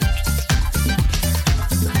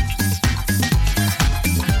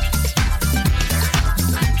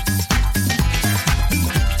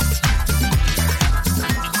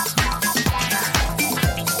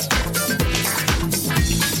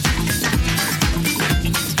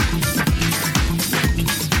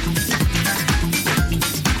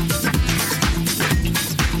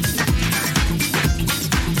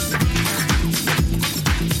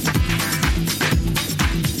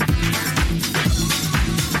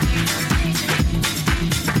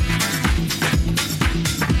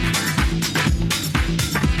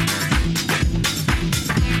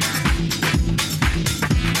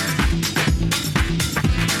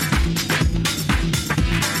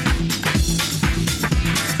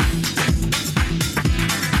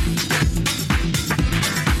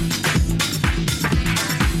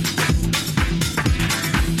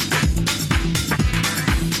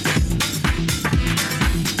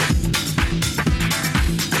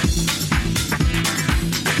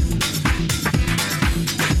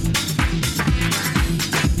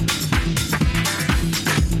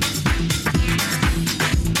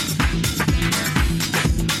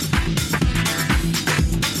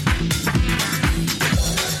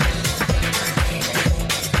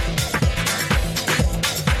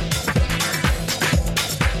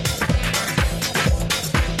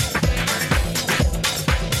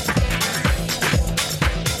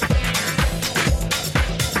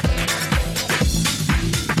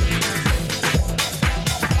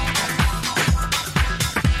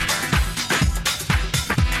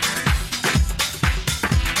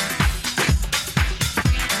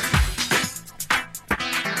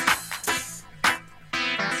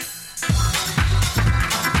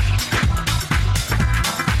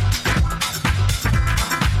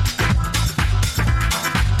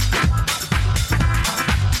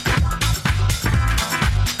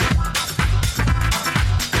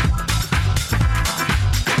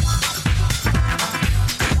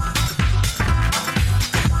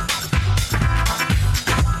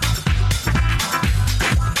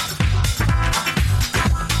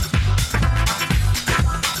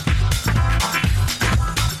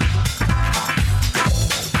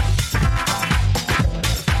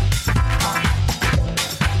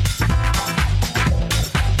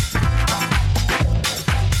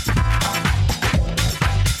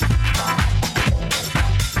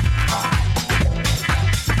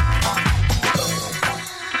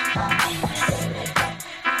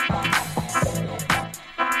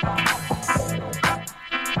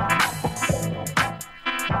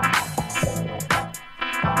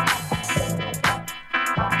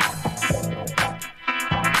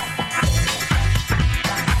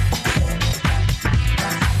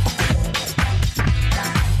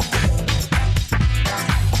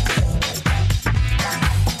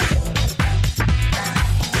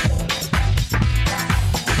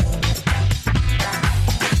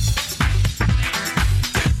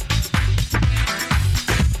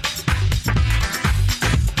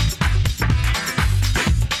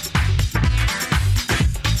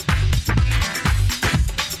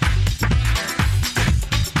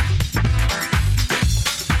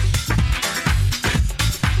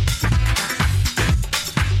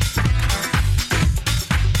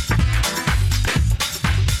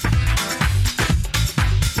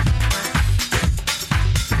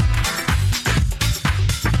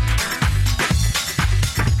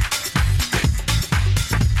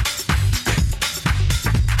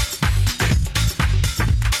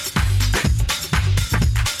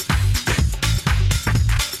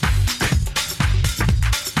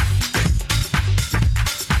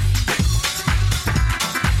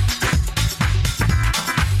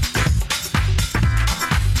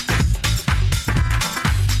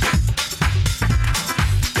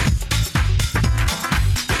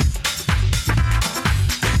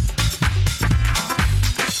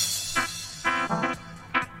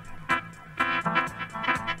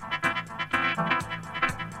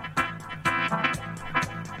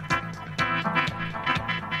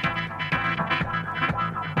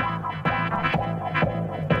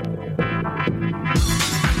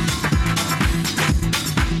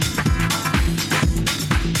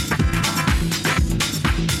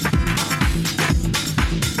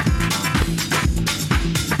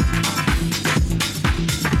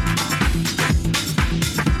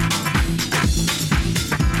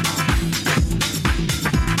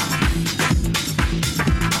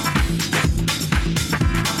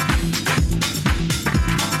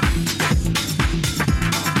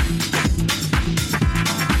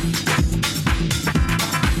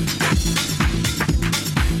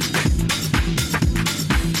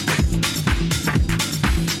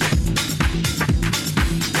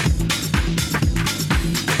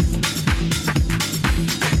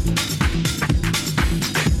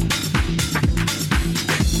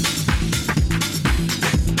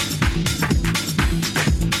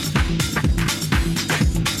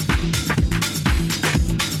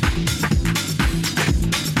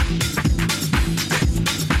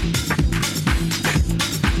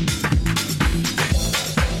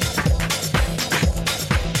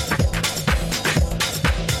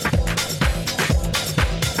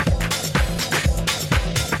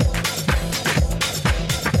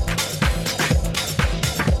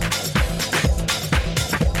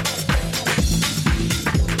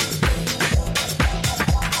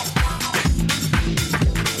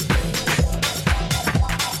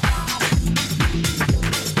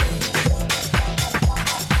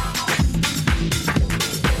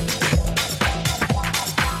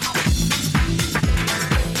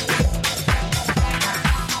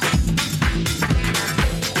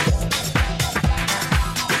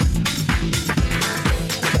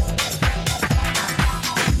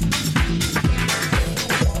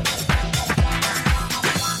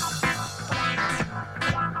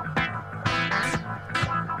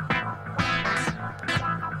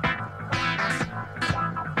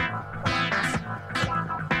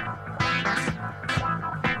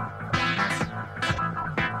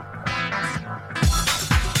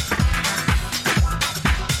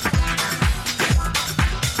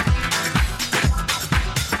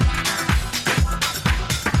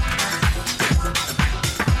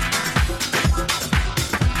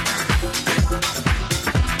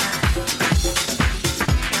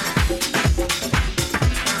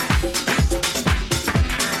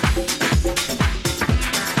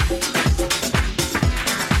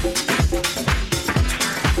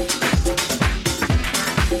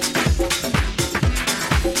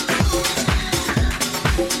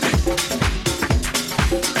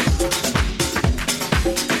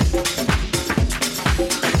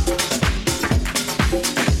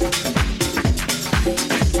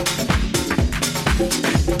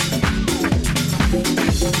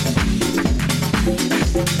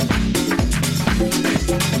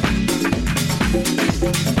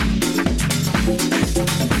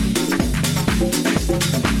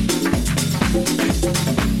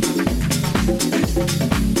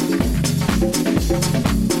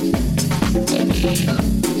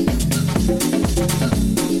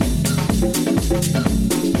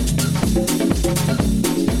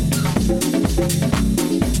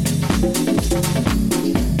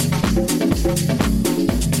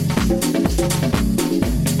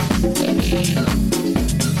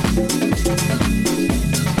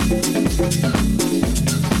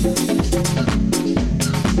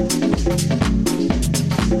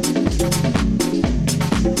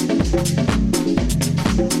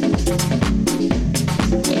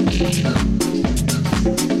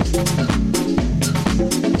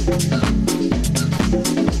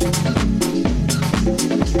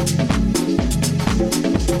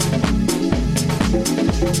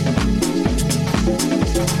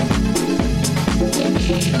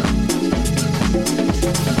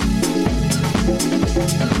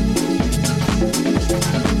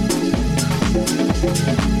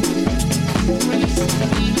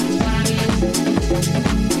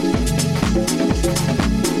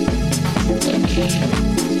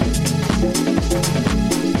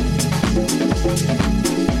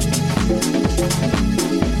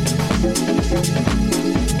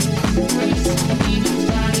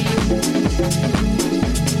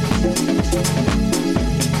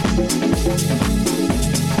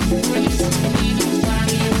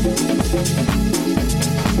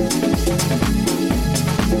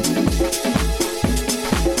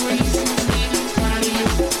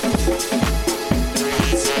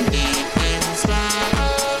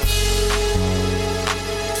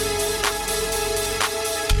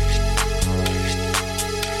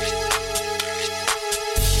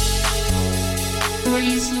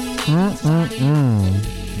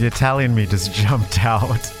 The Italian me just jumped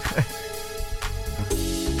out.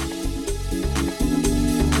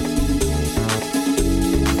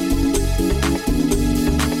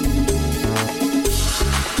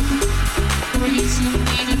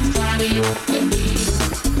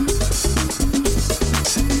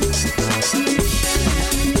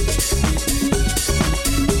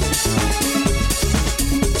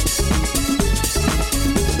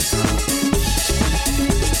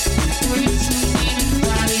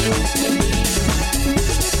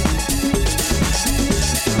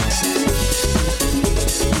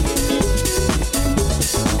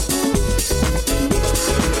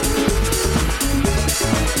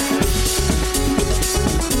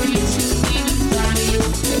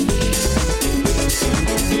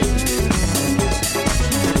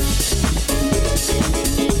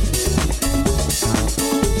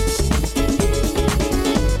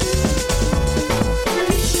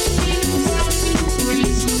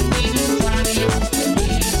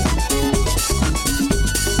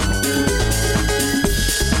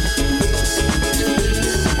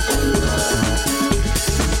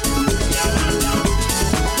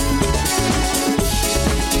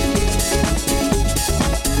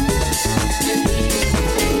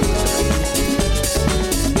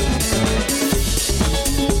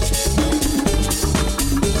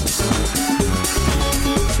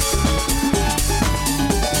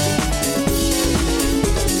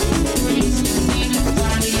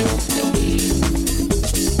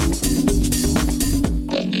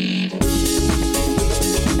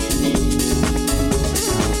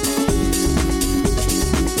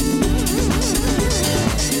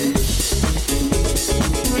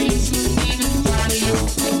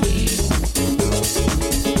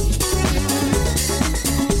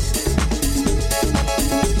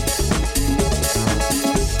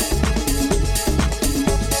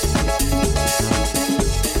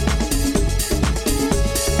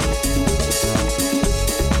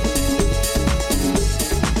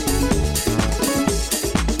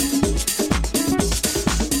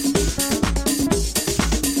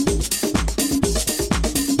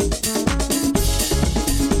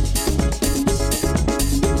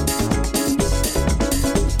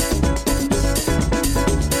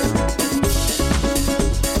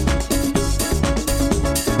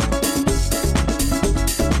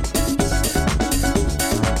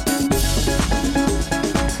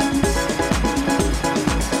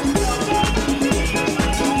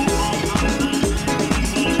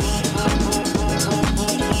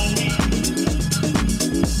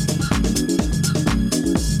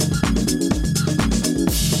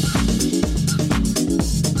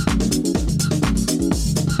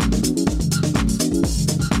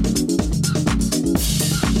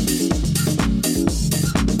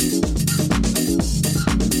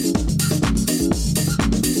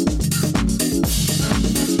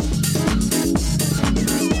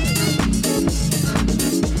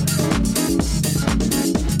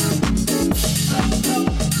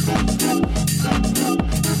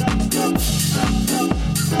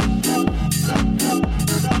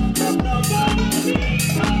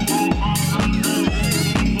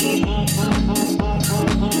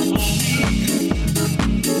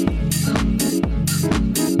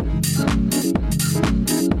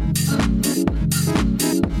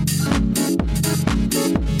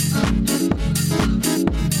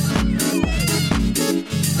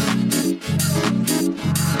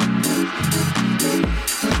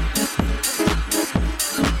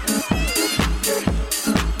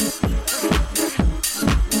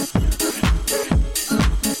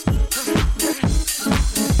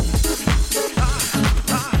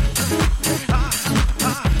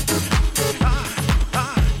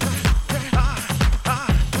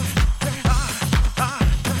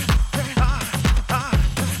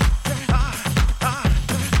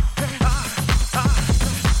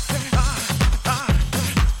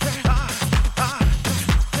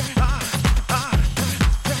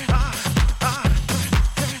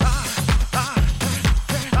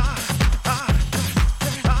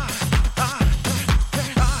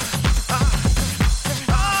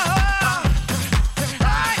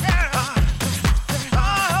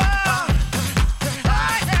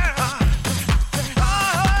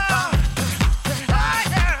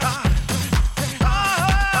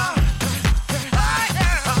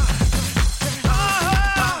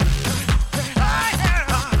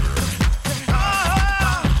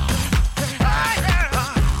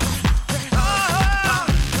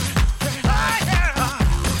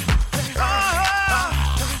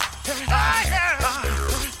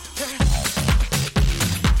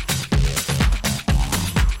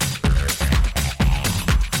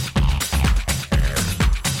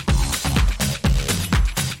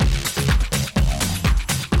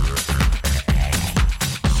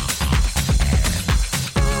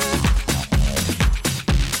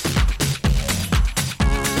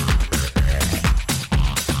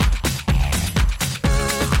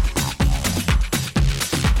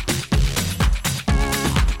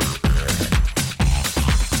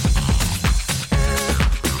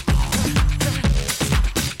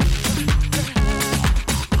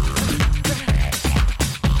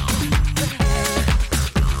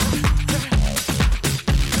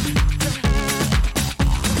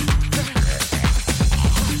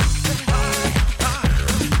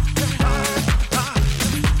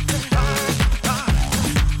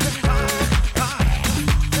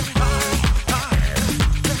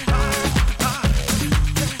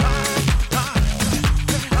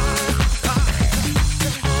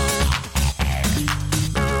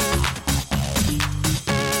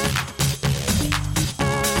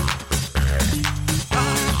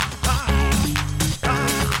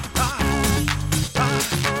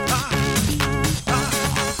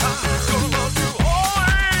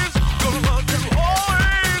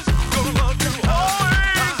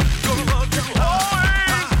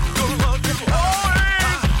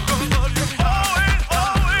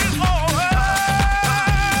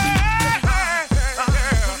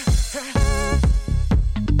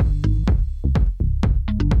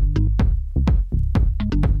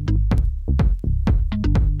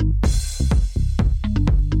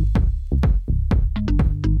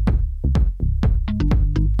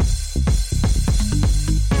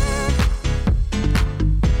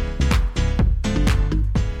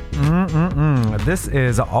 This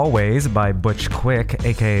is Always by Butch Quick,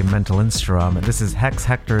 aka Mental Instrum. This is Hex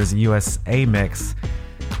Hector's USA mix.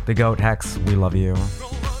 The GOAT Hex, we love you.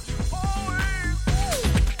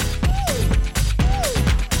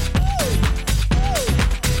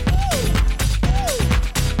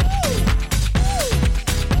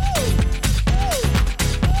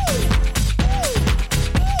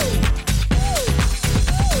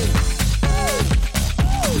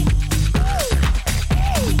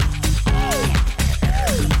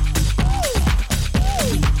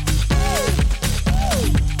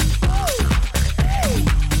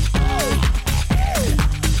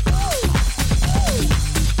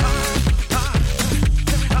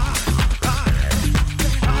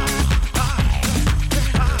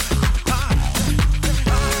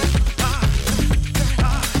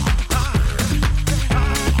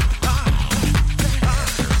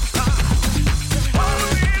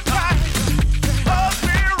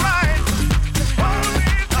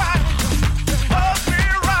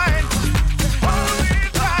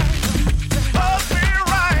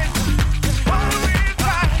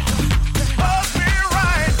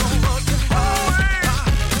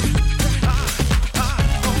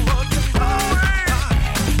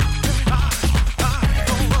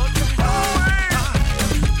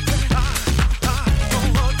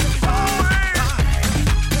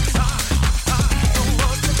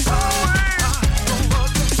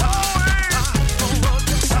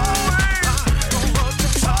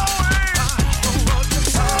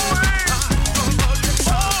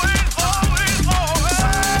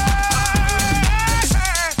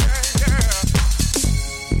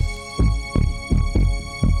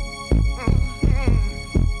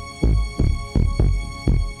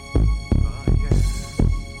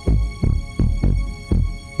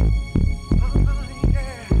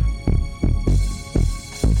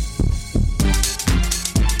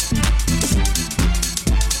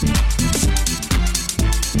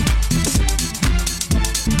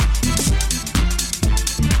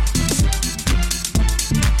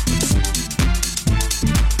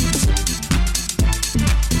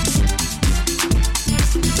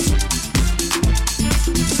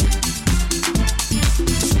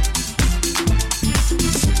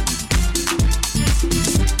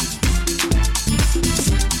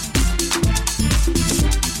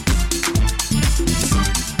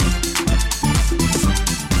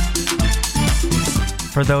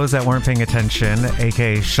 For those that weren't paying attention,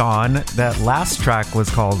 aka Sean, that last track was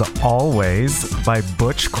called Always by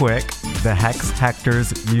Butch Quick, the Hex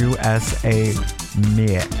Hector's USA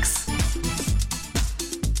mix.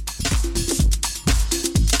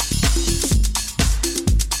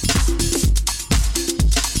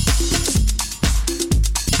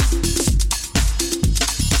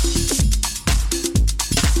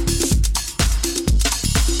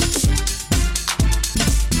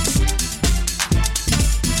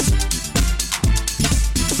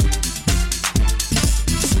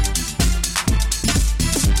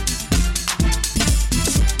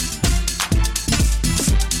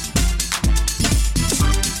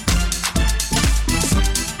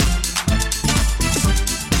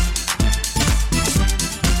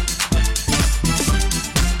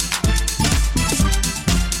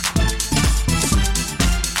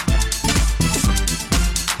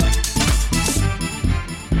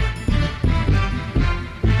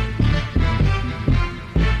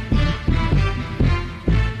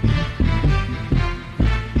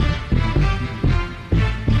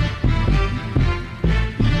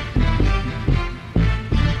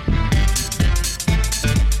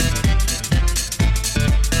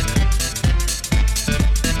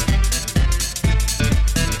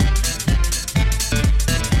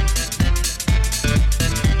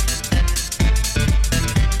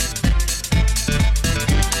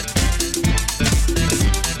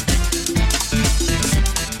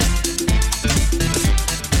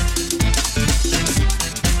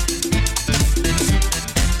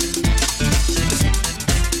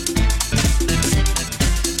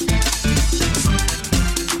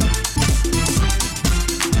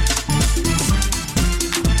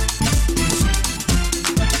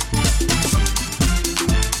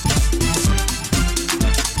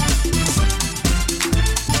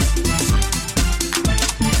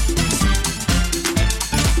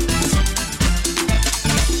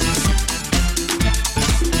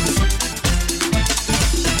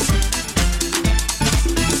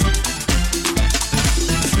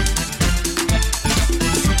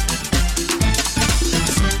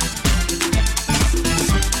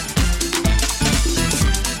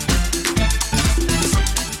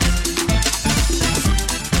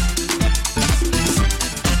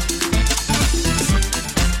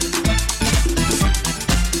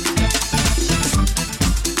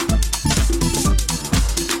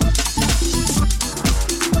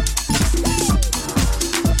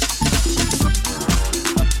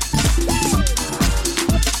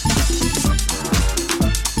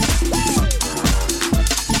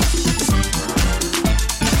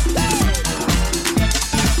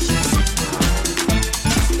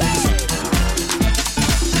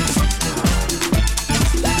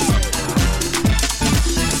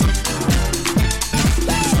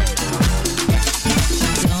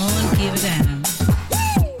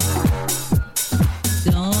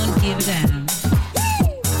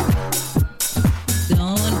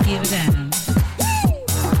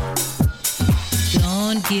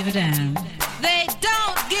 give a damn. They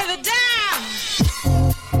don't give a damn.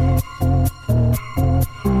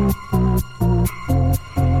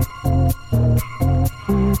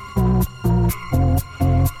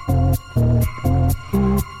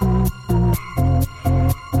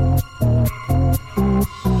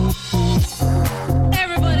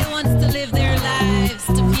 Everybody wants to live their lives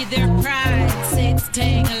to feed their pride, say it's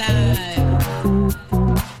staying alive.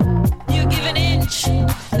 You give an inch,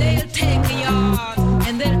 they'll take a yard,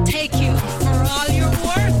 and they'll take you for all your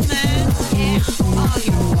worth, man. Yeah, all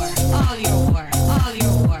your worth, all your worth, all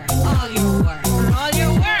your worth, all your worth, for all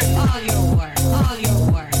your worth, all your worth, all your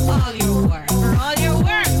worth, all your worth, for all your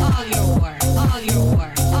worth, all your worth, all your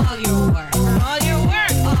worth, all your worth, for all your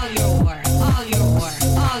worth, all your worth, all your worth,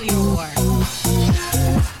 all your worth.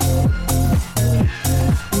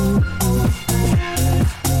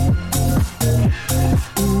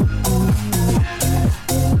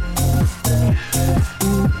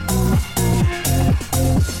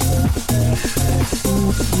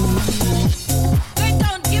 They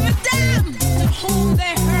don't give a damn to whom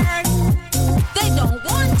they hurt. They don't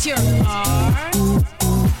want your heart.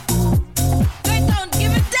 They don't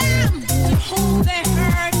give a damn to whom they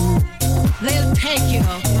hurt. They'll take you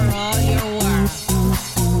for all your worth.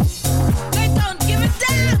 They don't give a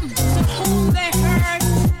damn to whom they hurt.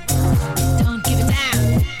 Don't give a damn.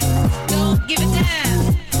 Don't give a damn.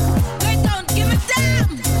 They don't give a damn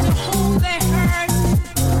to whom they hurt.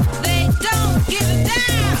 They don't give a damn.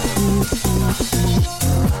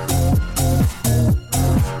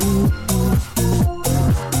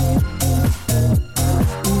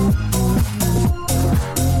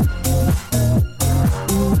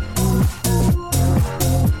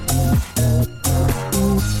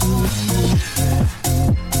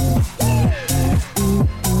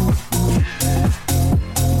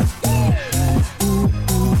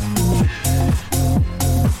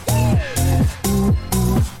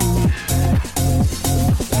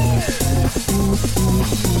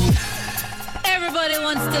 Everybody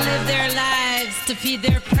wants to live their lives to feed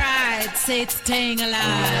their pride, say it's staying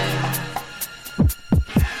alive.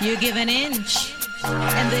 You give an inch,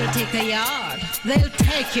 and they'll take a yard. They'll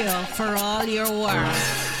take you for all your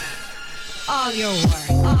worth. All your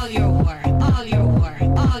worth, all your worth, all your worth,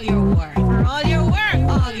 all your worth, for all your worth,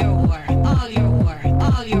 all your worth, all your worth,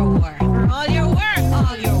 all your worth, for all your worth,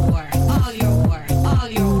 all your worth, all your worth, all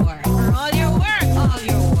your worth, for all your worth, all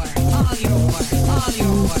your worth, all your worth, all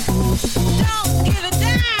your worth. Don't give a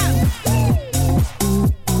damn.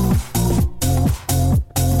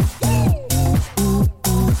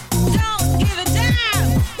 Don't give a damn.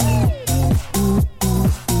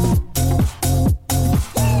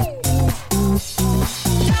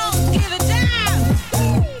 Don't give a damn.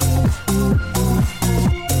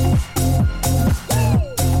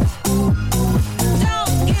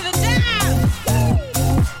 Don't give a damn.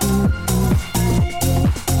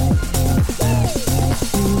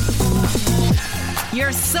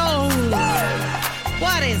 Your soul.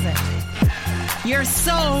 What is it? Your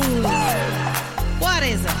soul. What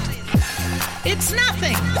is it? It's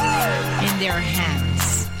nothing in their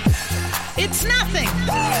hands. It's nothing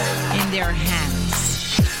in their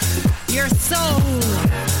hands. Your soul.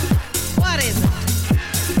 What is it?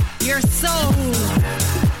 Your soul.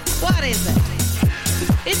 What is it?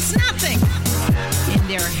 It's nothing in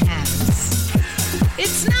their hands.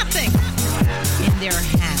 It's nothing in their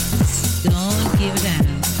hands. Don't give a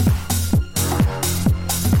damn.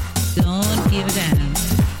 Don't give a damn.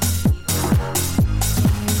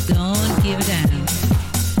 Don't give a damn.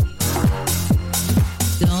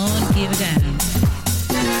 Don't give a damn.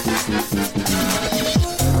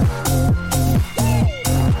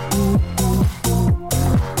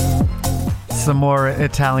 Some more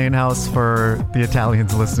Italian house for the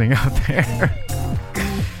Italians listening out there.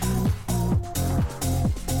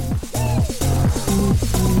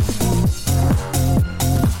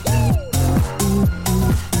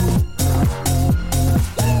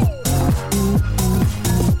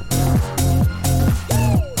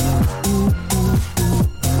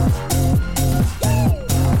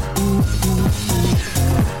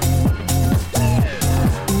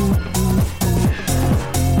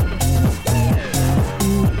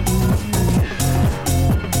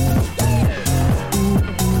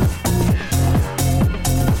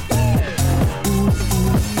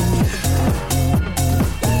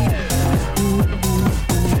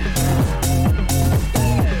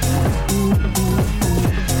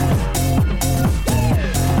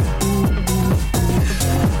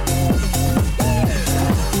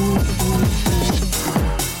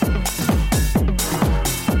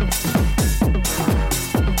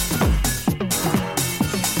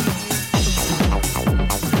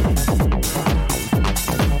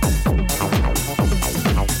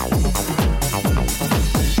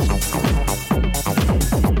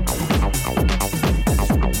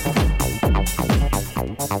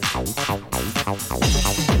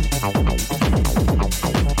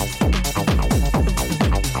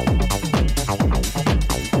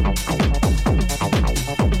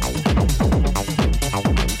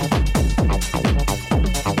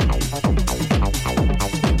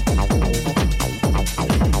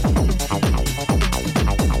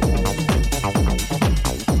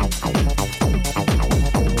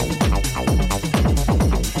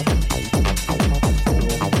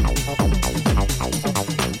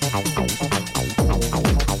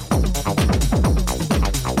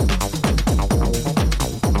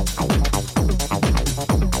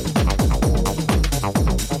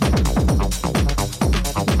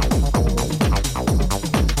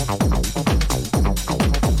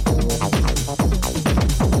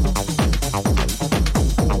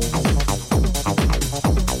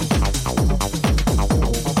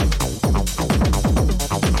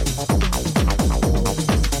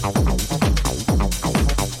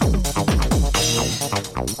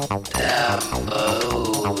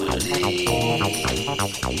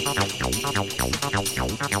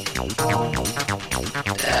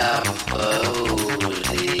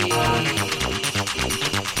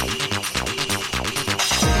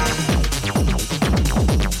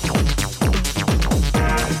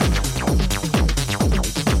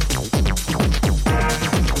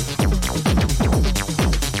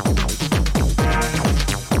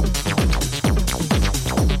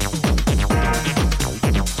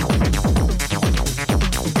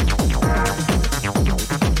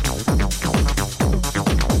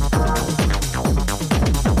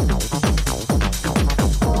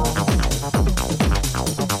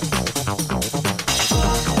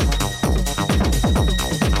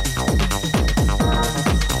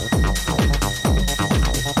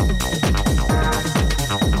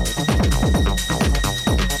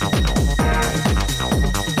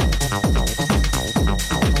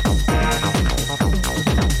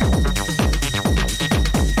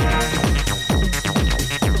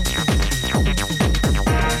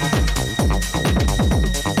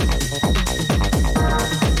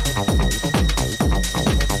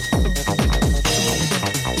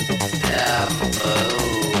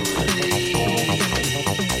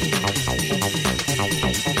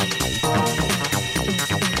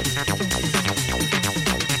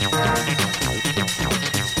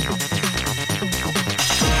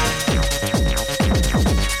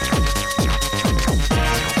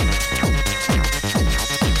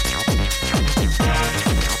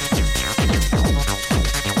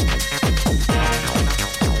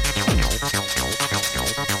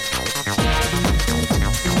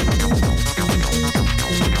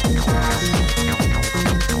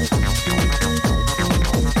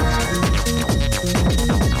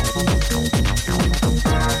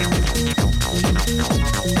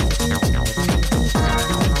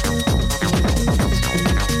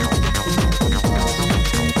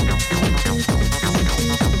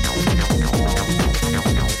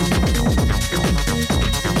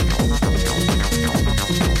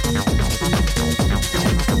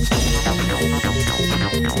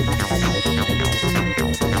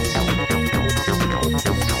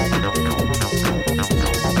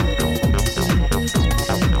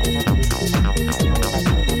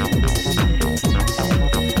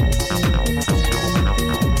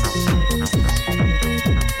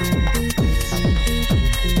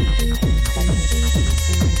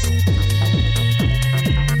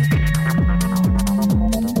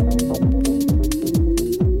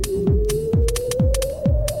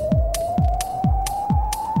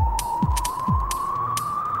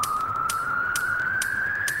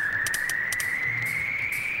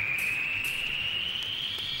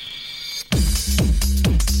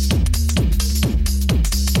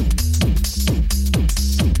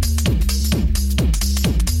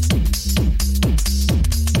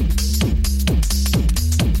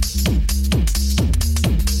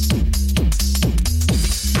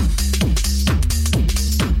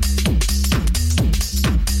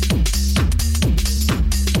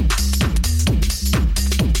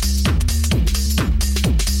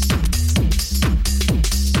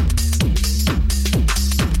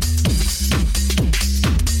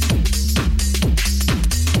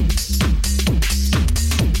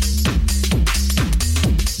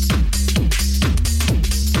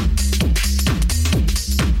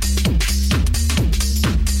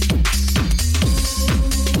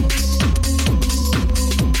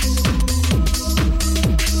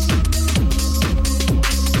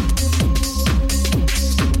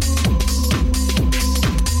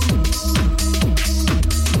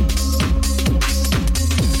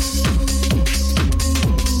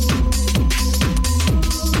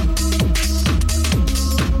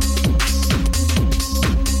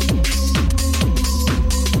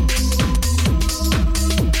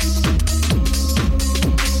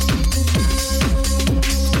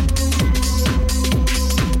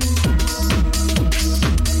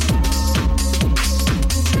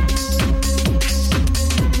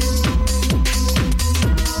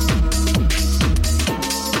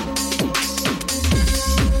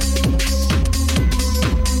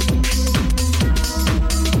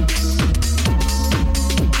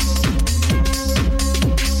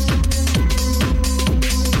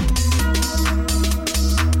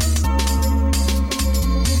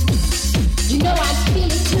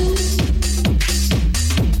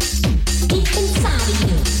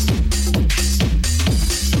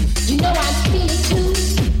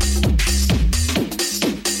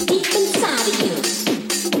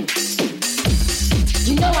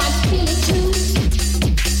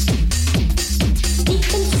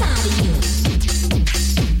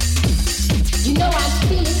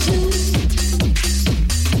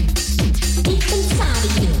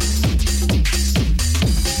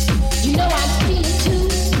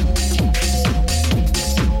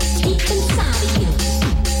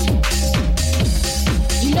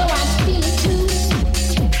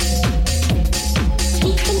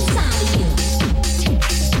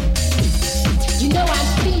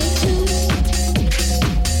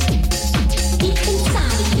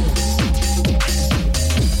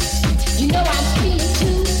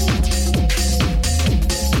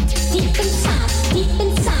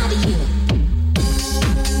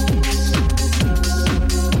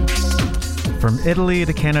 Italy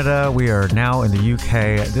to Canada, we are now in the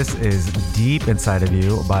UK. This is Deep Inside of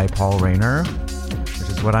You by Paul Rayner, which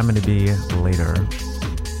is what I'm going to be later.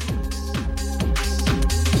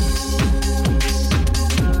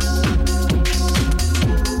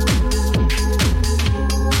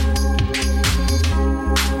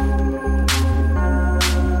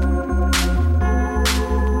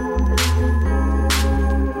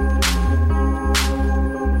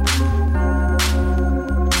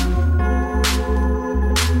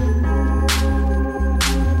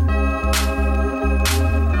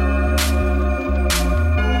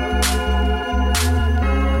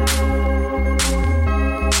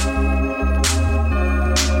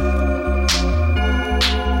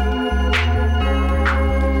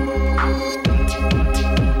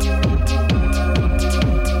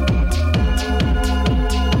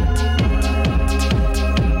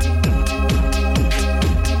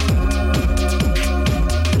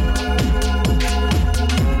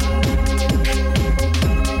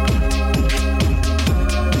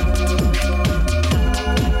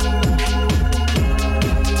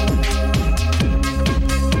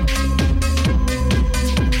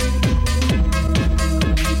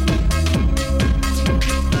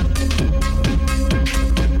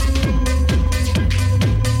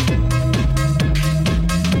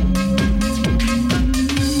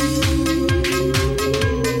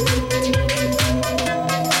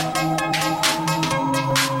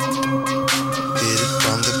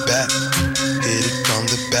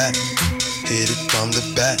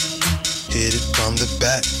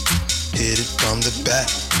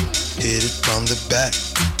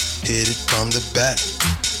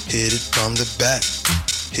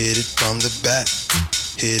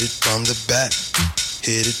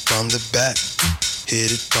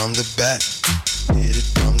 Hit it from the back.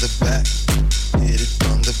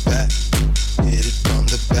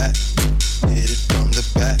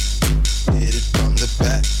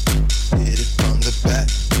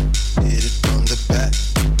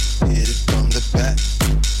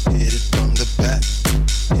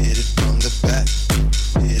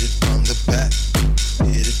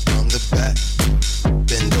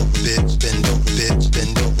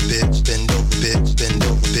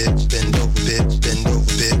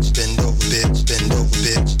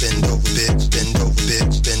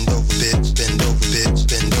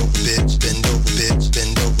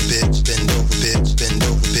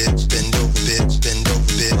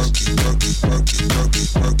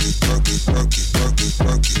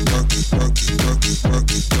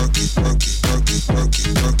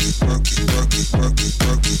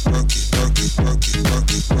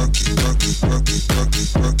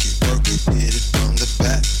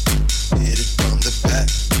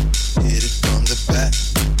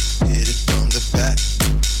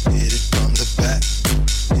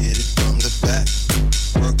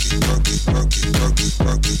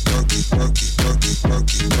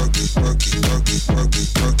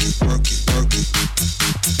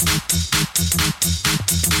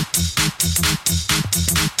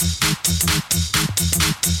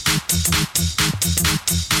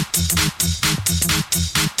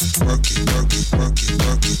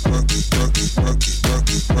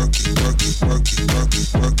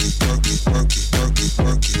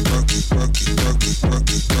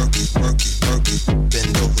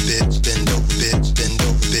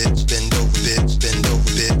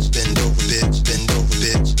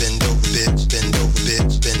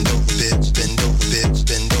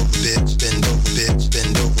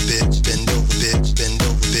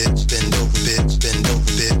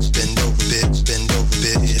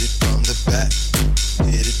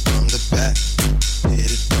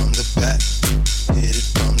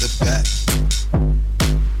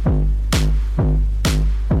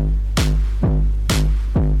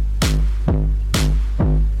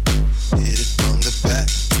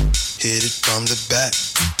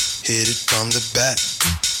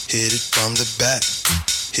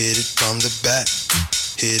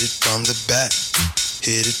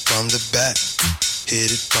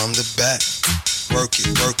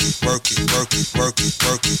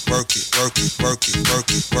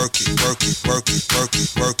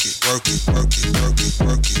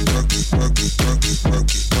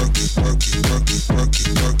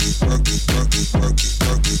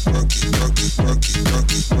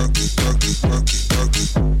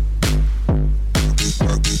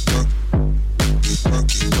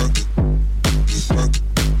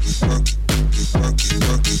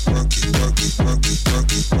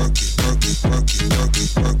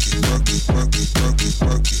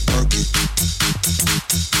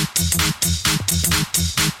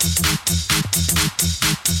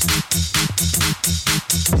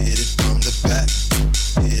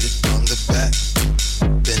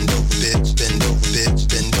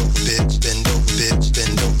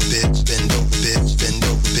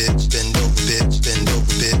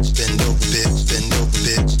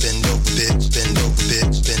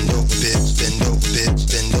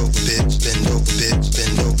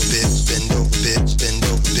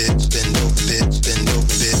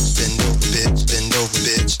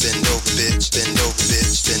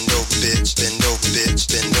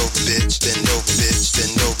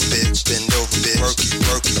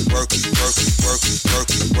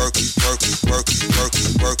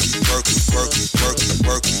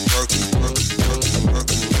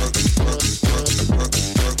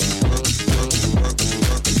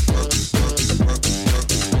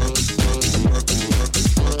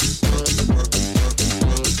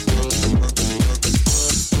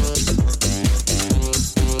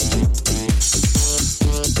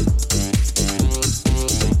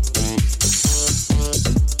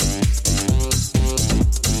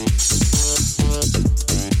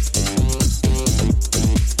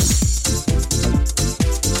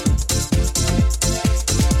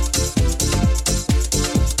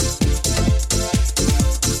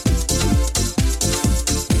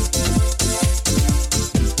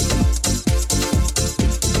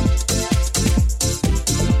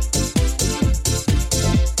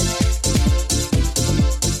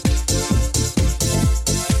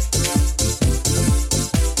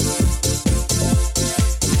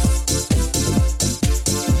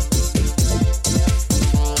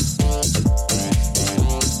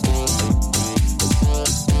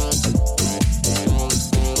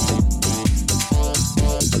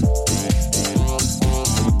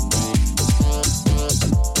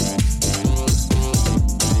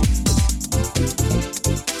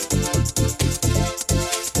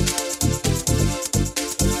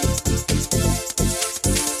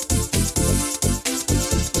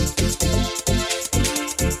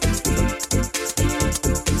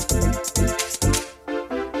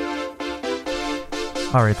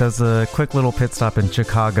 All right, that was a quick little pit stop in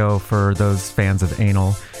Chicago for those fans of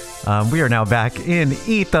anal. We are now back in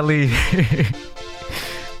Italy.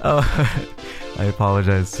 I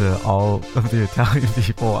apologize to all of the Italian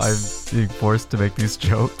people. I'm being forced to make these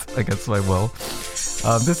jokes against my will.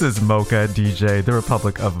 This is Mocha DJ, The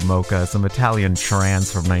Republic of Mocha, some Italian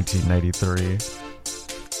trance from 1993.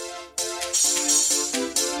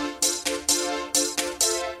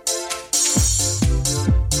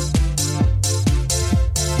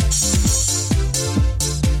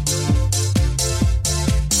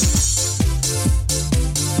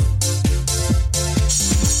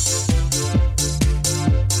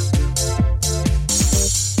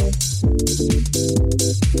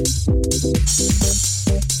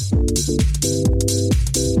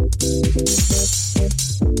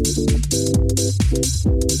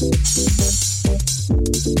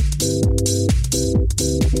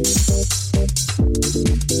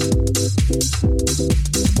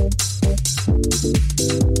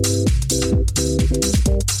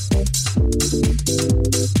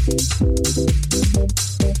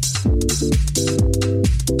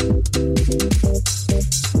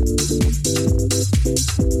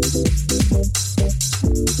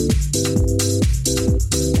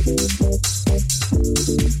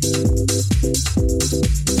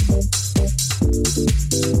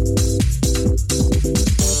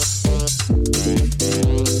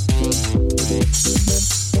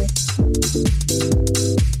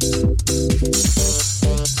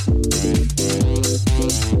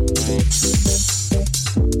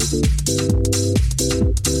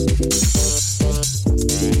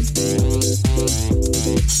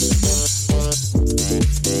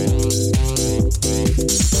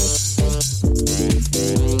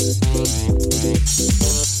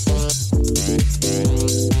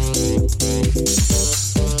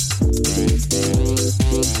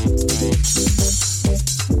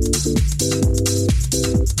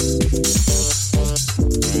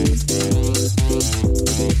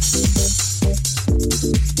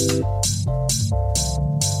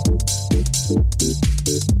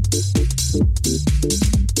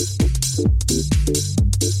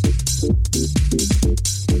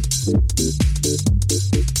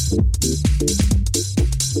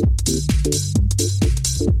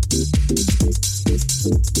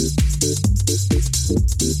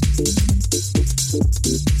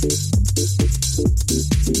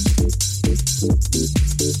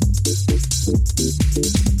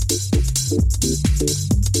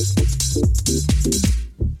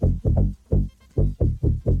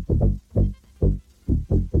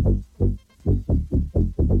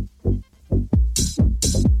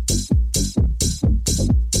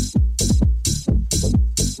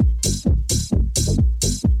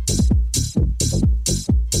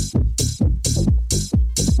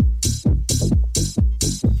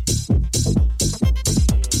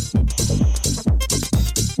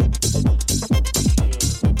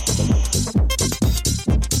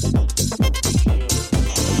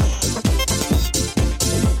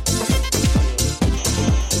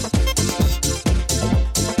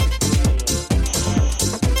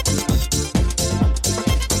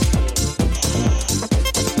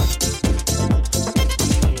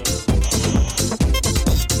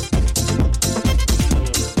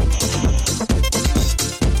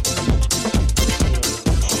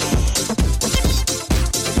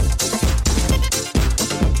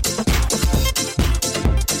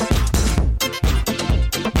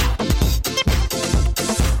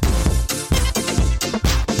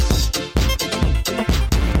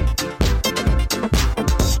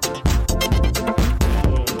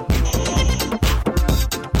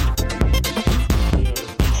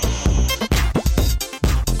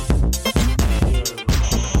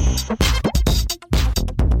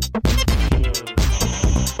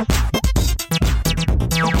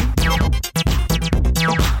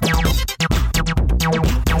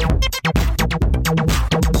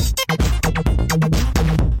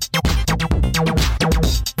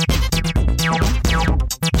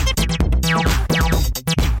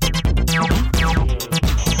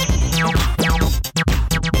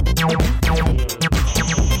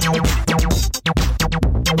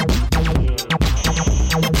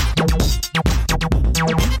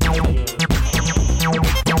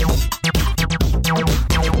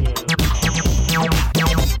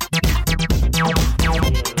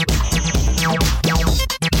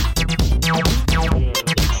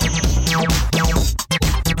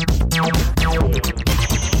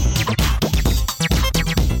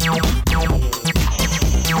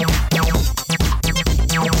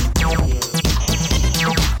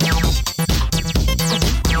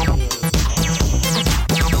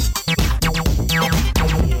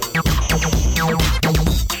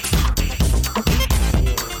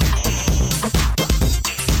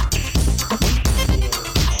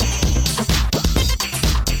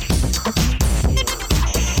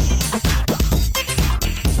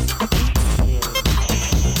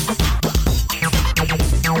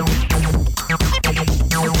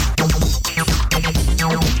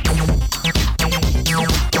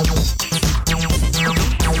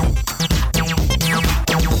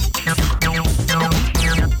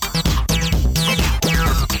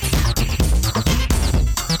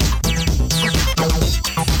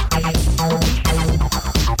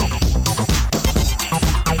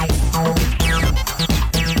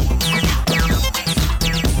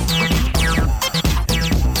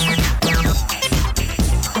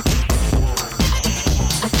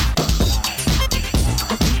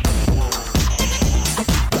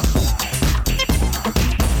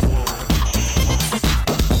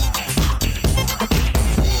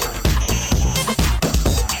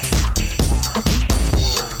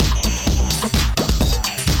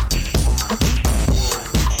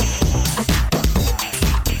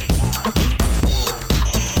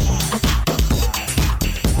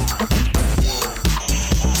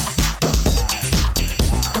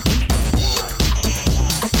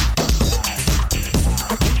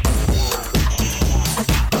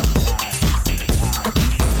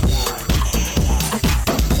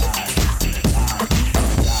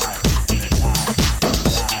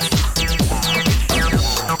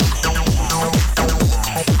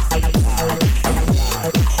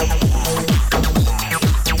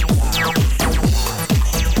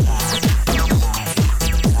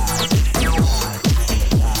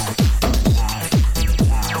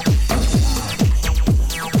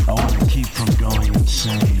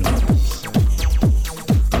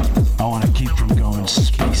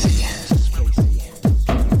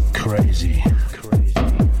 crazy.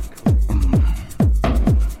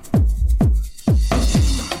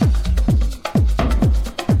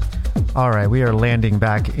 All right, we are landing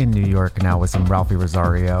back in New York now with some Ralphie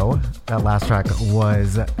Rosario. That last track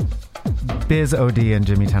was Biz OD and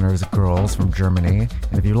Jimmy Tenor's Girls from Germany.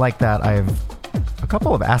 And if you like that, I have a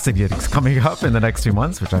couple of acid gigs coming up in the next 2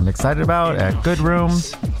 months, which I'm excited about at Good Room.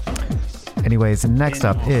 Anyways, next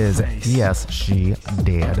up is Yes, She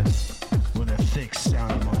Did. With a thick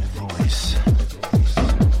sound of my voice.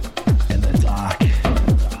 In the dark.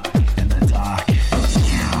 In the dark.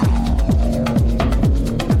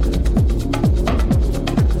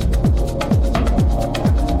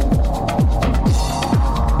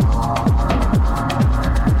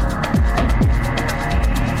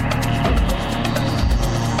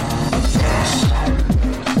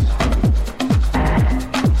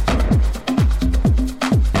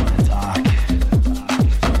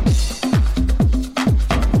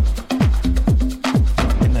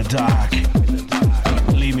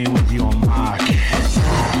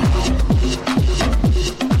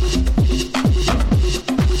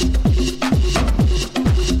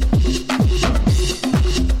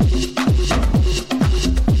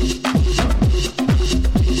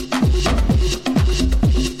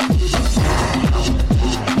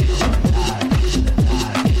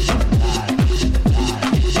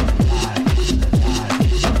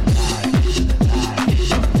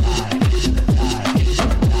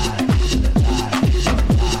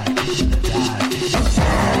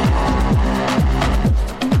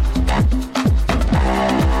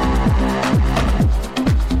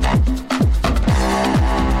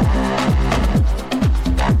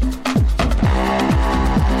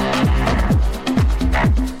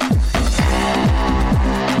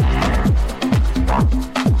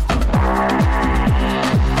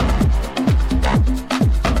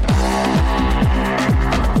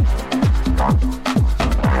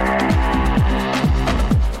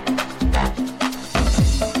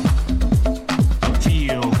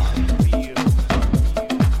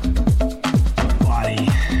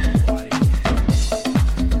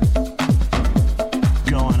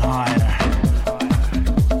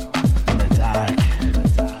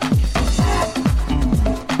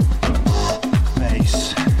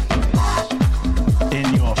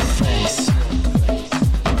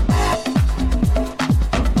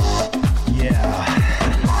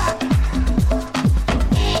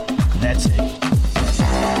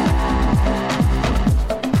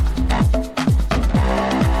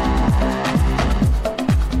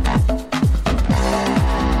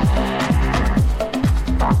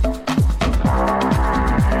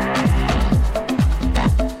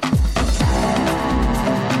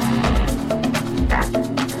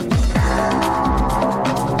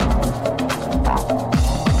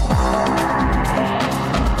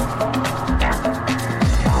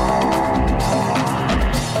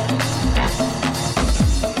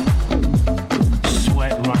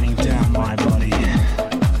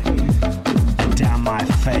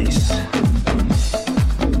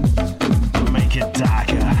 Make it die.